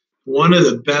California. One of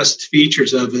the best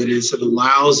features of it is it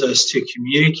allows us to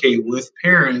communicate with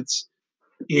parents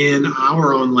in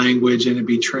our own language and it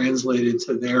be translated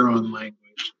to their own language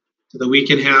so that we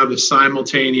can have a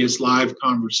simultaneous live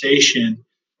conversation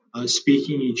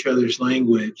speaking each other's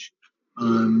language,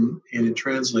 and it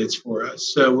translates for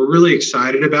us. So we're really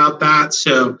excited about that.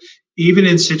 So even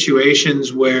in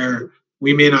situations where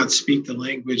we may not speak the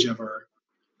language of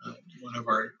one of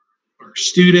our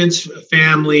students,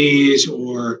 families,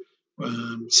 or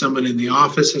someone in the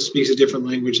office that speaks a different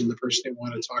language than the person they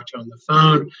want to talk to on the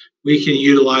phone, we can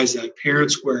utilize that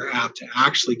Parent Square app to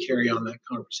actually carry on that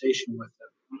conversation with them.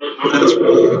 That's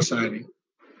really exciting.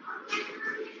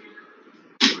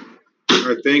 All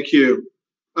right, thank you.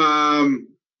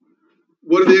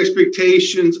 What are the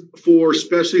expectations for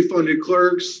specially funded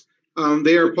clerks?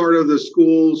 They are part of the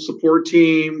school support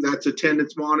team. That's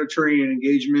attendance monitoring and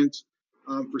engagement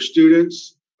for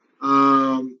students.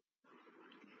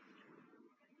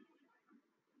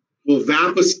 Will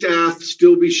VAPA staff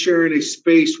still be sharing a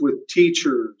space with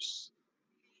teachers?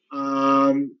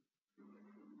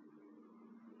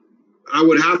 I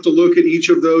would have to look at each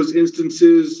of those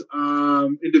instances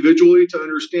individually to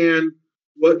understand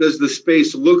what does the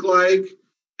space look like,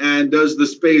 and does the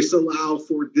space allow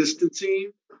for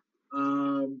distancing,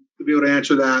 to be able to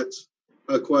answer that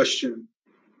question.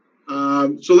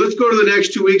 So let's go to the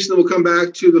next 2 weeks, and then we'll come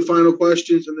back to the final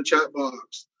questions in the chat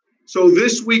box. So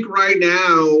this week right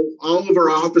now, all of our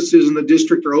offices in the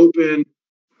district are open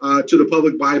to the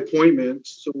public by appointment.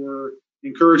 So we're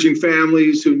encouraging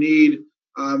families who need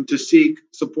to seek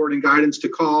support and guidance to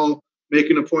call, make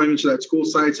an appointment so that school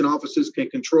sites and offices can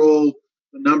control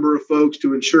the number of folks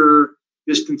to ensure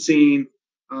distancing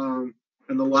and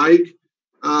the like.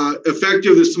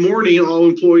 Effective this morning, all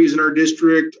employees in our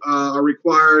district are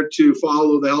required to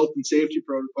follow the health and safety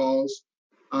protocols.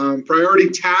 Priority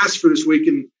tasks for this week,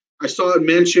 and I saw it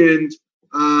mentioned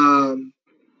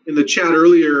in the chat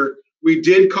earlier, we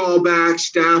did call back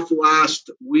staff last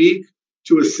week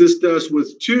to assist us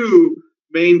with two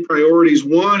main priorities.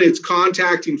 One, it's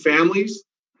contacting families.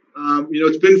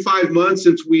 It's been 5 months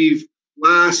since we've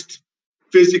last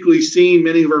physically seen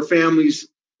many of our families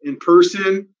in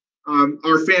person.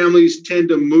 Our families tend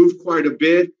to move quite a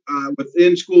bit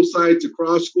within school sites,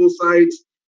 across school sites.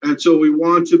 And so we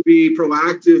want to be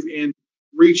proactive in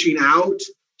reaching out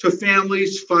to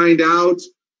families, find out,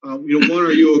 one,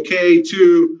 are you okay?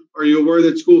 Two, are you aware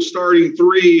that school's starting?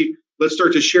 Three, let's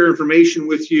start to share information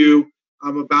with you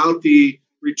about the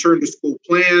return to school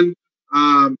plan.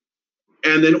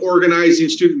 And then organizing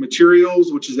student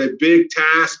materials, which is a big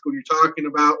task when you're talking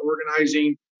about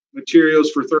organizing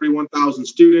materials for 31,000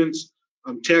 students,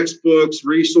 textbooks,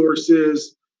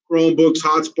 resources, Chromebooks,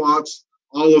 hotspots,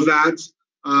 all of that.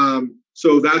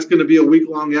 So that's going to be a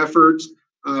week-long effort.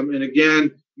 And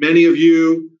again, many of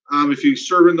you, if you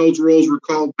serve in those roles, were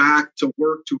called back to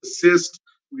work to assist.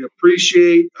 We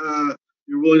appreciate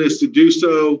your willingness to do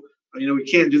so. We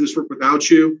can't do this work without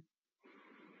you.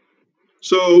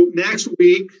 So next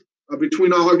week,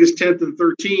 between August 10th and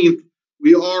 13th,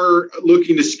 we are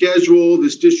looking to schedule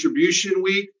this distribution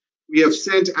week. We have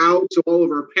sent out to all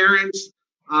of our parents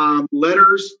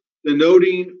letters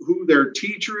denoting who their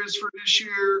teacher is for this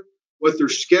year, what their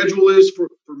schedule is for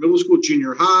middle school,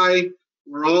 junior high.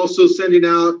 We're also sending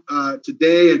out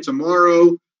today and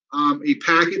tomorrow a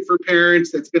packet for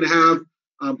parents that's going to have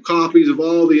copies of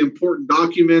all the important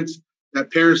documents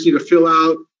that parents need to fill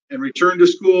out and return to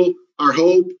school. Our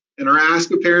hope and our ask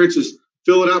of parents is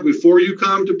fill it out before you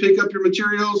come to pick up your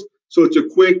materials. So it's a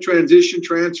quick transition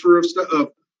transfer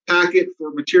of packet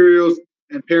for materials,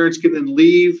 and parents can then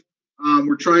leave.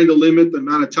 We're trying to limit the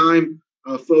amount of time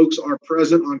folks are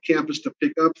present on campus to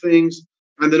pick up things.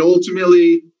 And then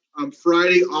ultimately,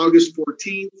 Friday, August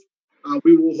 14th,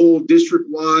 we will hold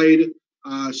district-wide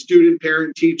student,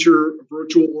 parent, teacher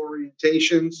virtual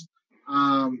orientations.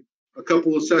 A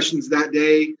couple of sessions that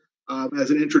day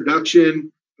as an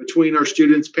introduction between our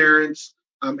students, parents,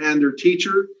 and their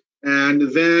teacher. And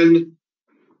then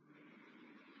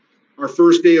our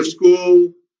first day of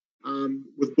school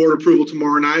with board approval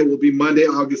tomorrow night will be Monday,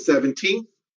 August 17th,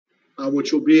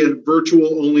 which will be in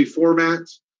virtual-only format.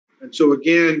 And so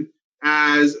again,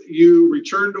 as you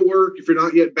return to work, if you're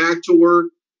not yet back to work,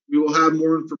 we will have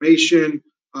more information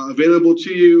available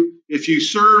to you. If you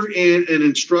serve in an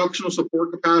instructional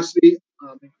support capacity,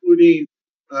 including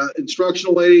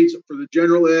instructional aides for the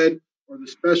general ed or the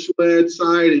special ed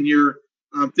side, and you're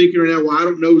thinking right now, well, I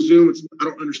don't know Zoom, I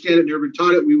don't understand it, never been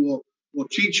taught it, we'll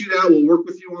teach you that, we'll work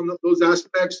with you on those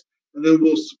aspects, and then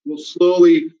we'll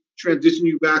slowly transition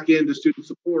you back into student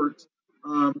support,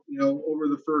 over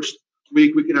the first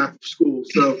week and a half of school.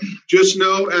 So just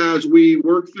know, as we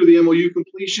work through the MOU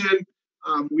completion,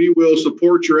 we will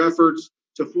support your efforts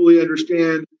to fully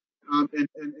understand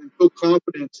and feel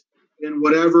confident in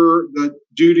whatever the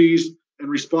duties and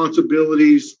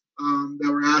responsibilities that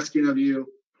we're asking of you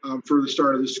for the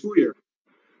start of the school year.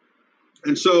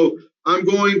 And so I'm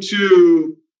going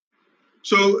to,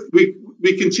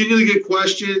 we continually get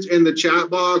questions in the chat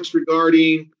box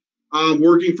regarding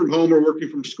working from home or working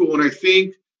from school. And I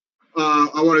think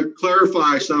I want to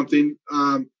clarify something.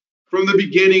 From the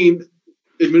beginning,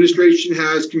 administration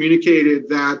has communicated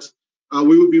that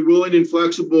we would be willing and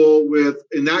flexible with,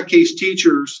 in that case,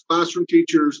 teachers, classroom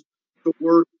teachers, to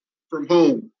work from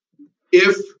home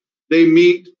if they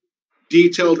meet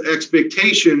detailed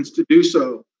expectations to do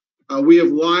so. We have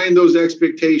lined those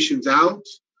expectations out,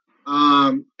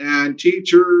 and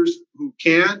teachers who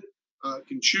can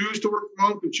choose to work from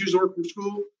home, can choose to work from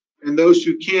school, and those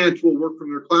who can't will work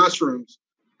from their classrooms.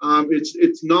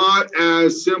 It's not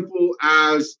as simple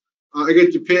as I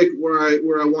get to pick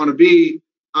where I want to be.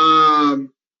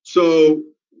 So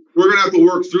we're gonna have to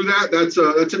work through that. That's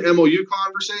an MOU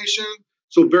conversation.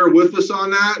 So bear with us on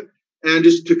that. And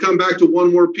just to come back to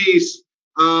one more piece,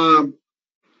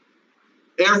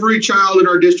 every child in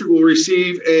our district will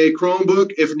receive a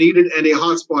Chromebook if needed and a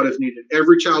hotspot if needed.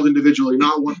 Every child individually,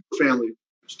 not one per family,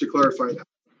 just to clarify that.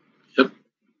 Yep.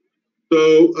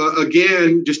 So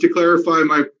again, just to clarify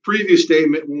my previous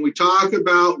statement, when we talk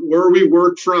about where we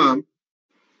work from,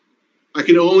 I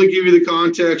can only give you the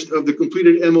context of the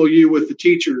completed MOU with the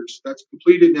teachers. That's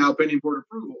completed now pending board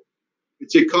approval.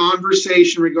 It's a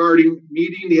conversation regarding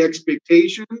meeting the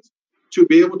expectations to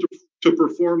be able to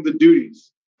perform the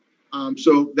duties.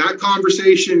 So that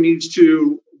conversation needs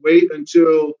to wait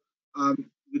until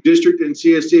the district and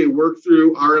CSA work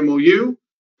through our MOU.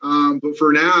 But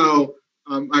for now,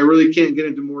 I really can't get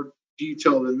into more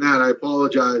detail than that. I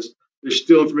apologize. There's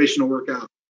still information to work out.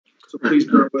 So please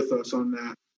bear with us on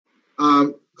that.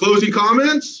 Closing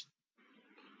comments.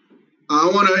 I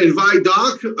want to invite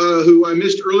Doc, who I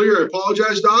missed earlier. I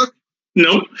apologize, Doc.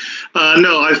 Nope.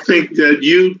 No, I think that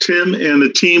you, Tim, and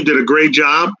the team did a great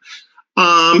job.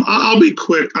 I'll be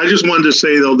quick. I just wanted to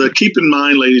say, though, that keep in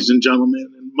mind, ladies and gentlemen,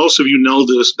 and most of you know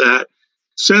this, that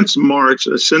since March,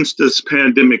 since this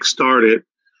pandemic started,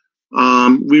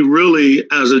 we really,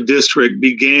 as a district,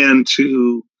 began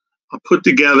to put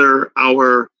together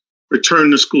our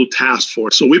return to school task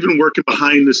force. So we've been working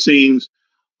behind the scenes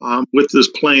with this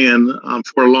plan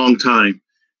for a long time.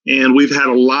 And we've had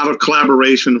a lot of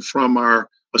collaboration from our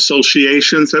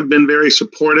associations have been very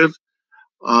supportive.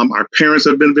 Our parents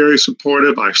have been very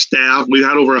supportive, our staff. We've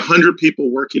had over 100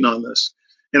 people working on this.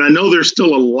 And I know there's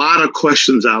still a lot of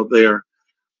questions out there,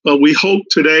 but we hope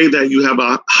today that you have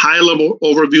a high-level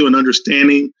overview and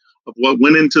understanding of what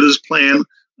went into this plan.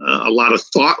 A lot of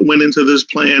thought went into this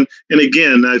plan. And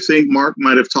again, I think Mark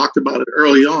might have talked about it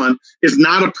early on. It's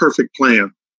not a perfect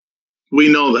plan. We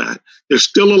know that. There's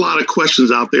still a lot of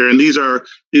questions out there, and these are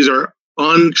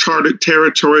uncharted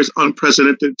territories,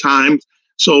 unprecedented times.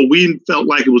 So we felt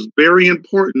like it was very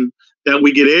important that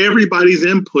we get everybody's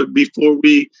input before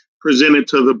we present it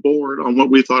to the board on what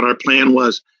we thought our plan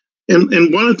was. And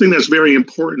one of the things that's very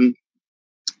important,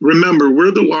 remember,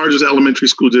 we're the largest elementary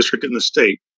school district in the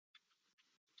state.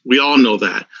 We all know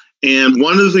that. And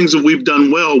one of the things that we've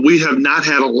done well, we have not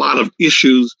had a lot of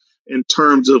issues in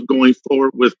terms of going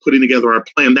forward with putting together our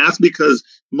plan. That's because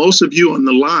most of you on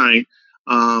the line,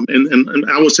 and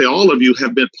I would say all of you,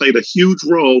 have played a huge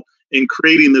role in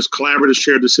creating this collaborative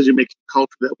shared decision-making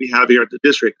culture that we have here at the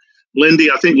district.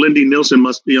 Lindy, I think Lindy Nielsen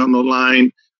must be on the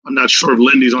line. I'm not sure if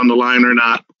Lindy's on the line or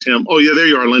not, Tim. Oh, yeah, there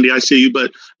you are, Lindy. I see you.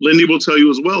 But Lindy will tell you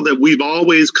as well that we've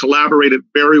always collaborated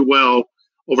very well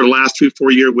over the last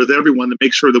 3-4 years with everyone to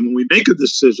make sure that when we make a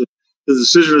decision, the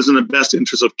decision is in the best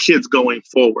interest of kids going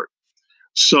forward.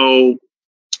 So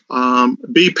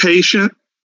be patient.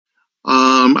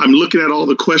 I'm looking at all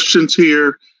the questions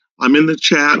here. I'm in the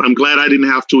chat. I'm glad I didn't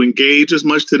have to engage as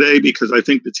much today because I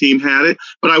think the team had it.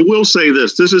 But I will say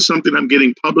this. This is something I'm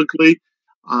getting publicly.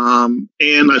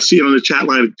 And I see it on the chat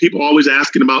line. People always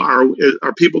asking about,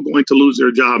 are people going to lose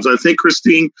their jobs? I think,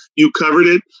 Christine, you covered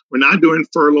it. We're not doing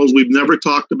furloughs. We've never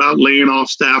talked about laying off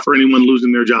staff or anyone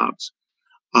losing their jobs.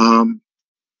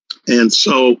 And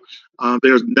so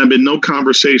there's been no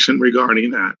conversation regarding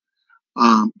that.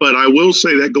 But I will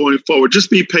say that going forward,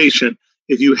 just be patient.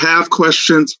 If you have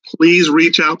questions, please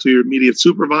reach out to your immediate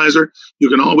supervisor. You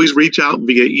can always reach out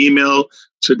via email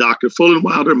to Dr.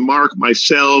 Fullenwilder, Mark,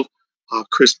 myself,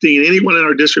 Christine, anyone in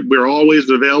our district. We're always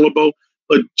available.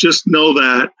 But just know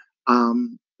that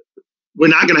we're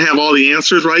not going to have all the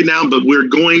answers right now, but we're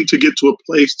going to get to a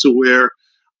place to where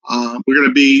we're going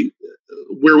to be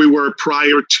where we were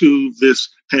prior to this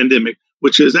pandemic,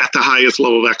 which is at the highest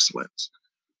level of excellence.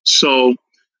 So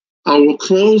I will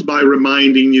close by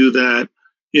reminding you that,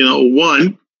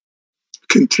 one,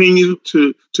 continue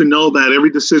to know that every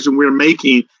decision we're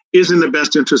making is in the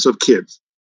best interest of kids.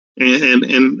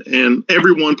 And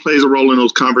everyone plays a role in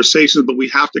those conversations, but we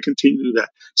have to continue to do that.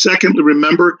 Secondly,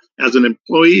 remember, as an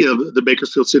employee of the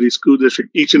Bakersfield City School District,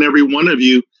 each and every one of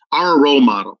you are a role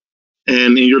model.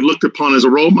 And you're looked upon as a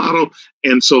role model.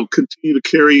 And so continue to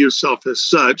carry yourself as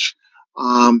such.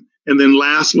 And then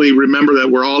lastly, remember that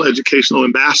we're all educational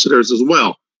ambassadors as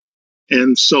well.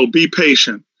 And so be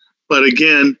patient. But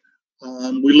again,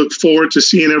 we look forward to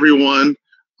seeing everyone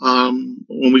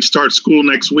when we start school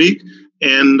next week.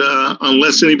 And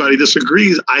unless anybody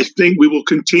disagrees, I think we will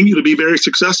continue to be very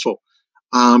successful.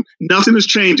 Nothing is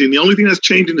changing. The only thing that's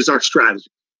changing is our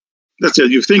strategy. That's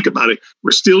it. You think about it.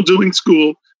 We're still doing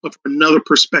school, but from another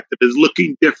perspective, it's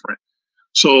looking different.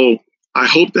 So I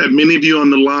hope that many of you on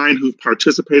the line who've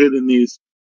participated in these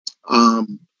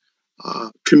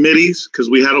committees,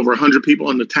 because we had over 100 people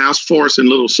on the task force and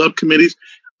little subcommittees,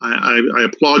 I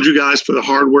applaud you guys for the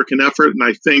hard work and effort, and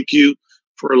I thank you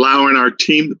for allowing our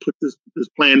team to put this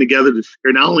plan together to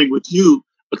share not only with you,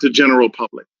 but the general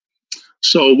public.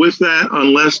 So with that,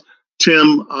 unless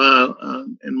Tim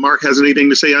and Mark has anything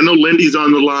to say, I know Lindy's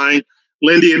on the line.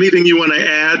 Lindy, anything you want to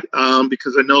add?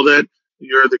 Because I know that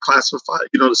you're the classified,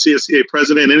 the CSCA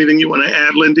president. Anything you want to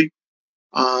add, Lindy?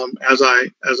 As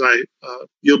I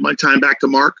yield my time back to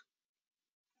Mark.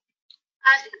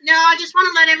 No, I just want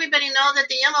to let everybody know that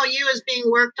the MOU is being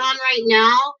worked on right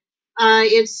now.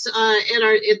 It's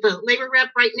at the labor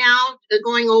rep right now,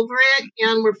 going over it,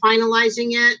 and we're finalizing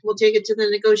it. We'll take it to the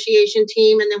negotiation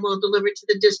team, and then we'll deliver it to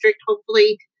the district,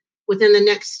 hopefully within the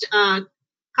next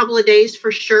couple of days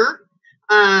for sure.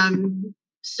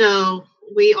 So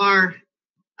we are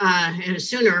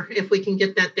sooner if we can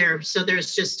get that there. So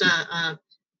there's just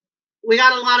we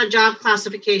got a lot of job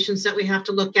classifications that we have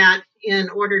to look at in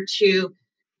order to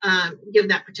give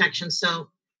that protection. So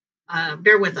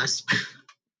bear with us.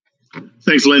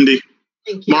 Thanks, Lindy.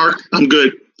 Thank you. Mark, I'm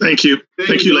good. Thank you.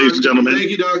 Thank you, ladies and gentlemen. Thank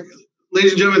you, Doc.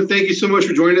 Ladies and gentlemen, thank you so much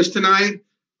for joining us tonight.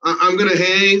 I'm going to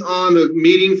hang on the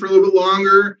meeting for a little bit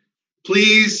longer.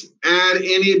 Please add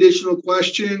any additional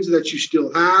questions that you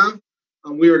still have.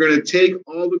 We are going to take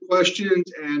all the questions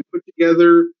and put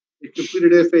together a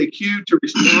completed FAQ to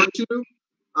respond to.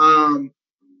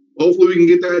 Hopefully we can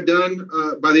get that done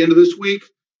by the end of this week.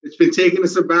 It's been taking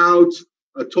us about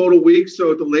a total week,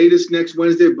 so at the latest next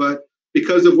Wednesday, but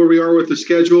because of where we are with the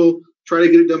schedule, try to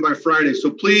get it done by Friday.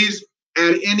 So please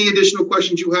add any additional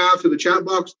questions you have to the chat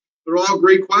box. They're all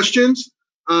great questions.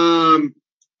 And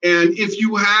if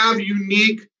you have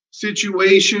unique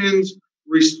situations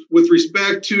with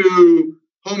respect to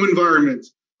home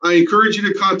environments, I encourage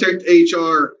you to contact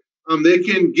HR. They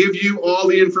can give you all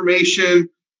the information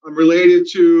related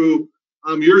to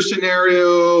your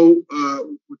scenario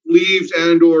with leaves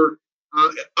and or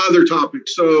other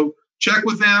topics. So check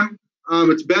with them.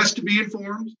 It's best to be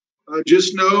informed.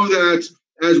 Just know that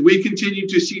as we continue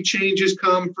to see changes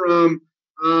come from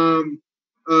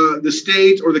the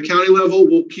state or the county level,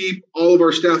 we'll keep all of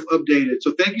our staff updated.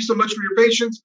 So thank you so much for your patience.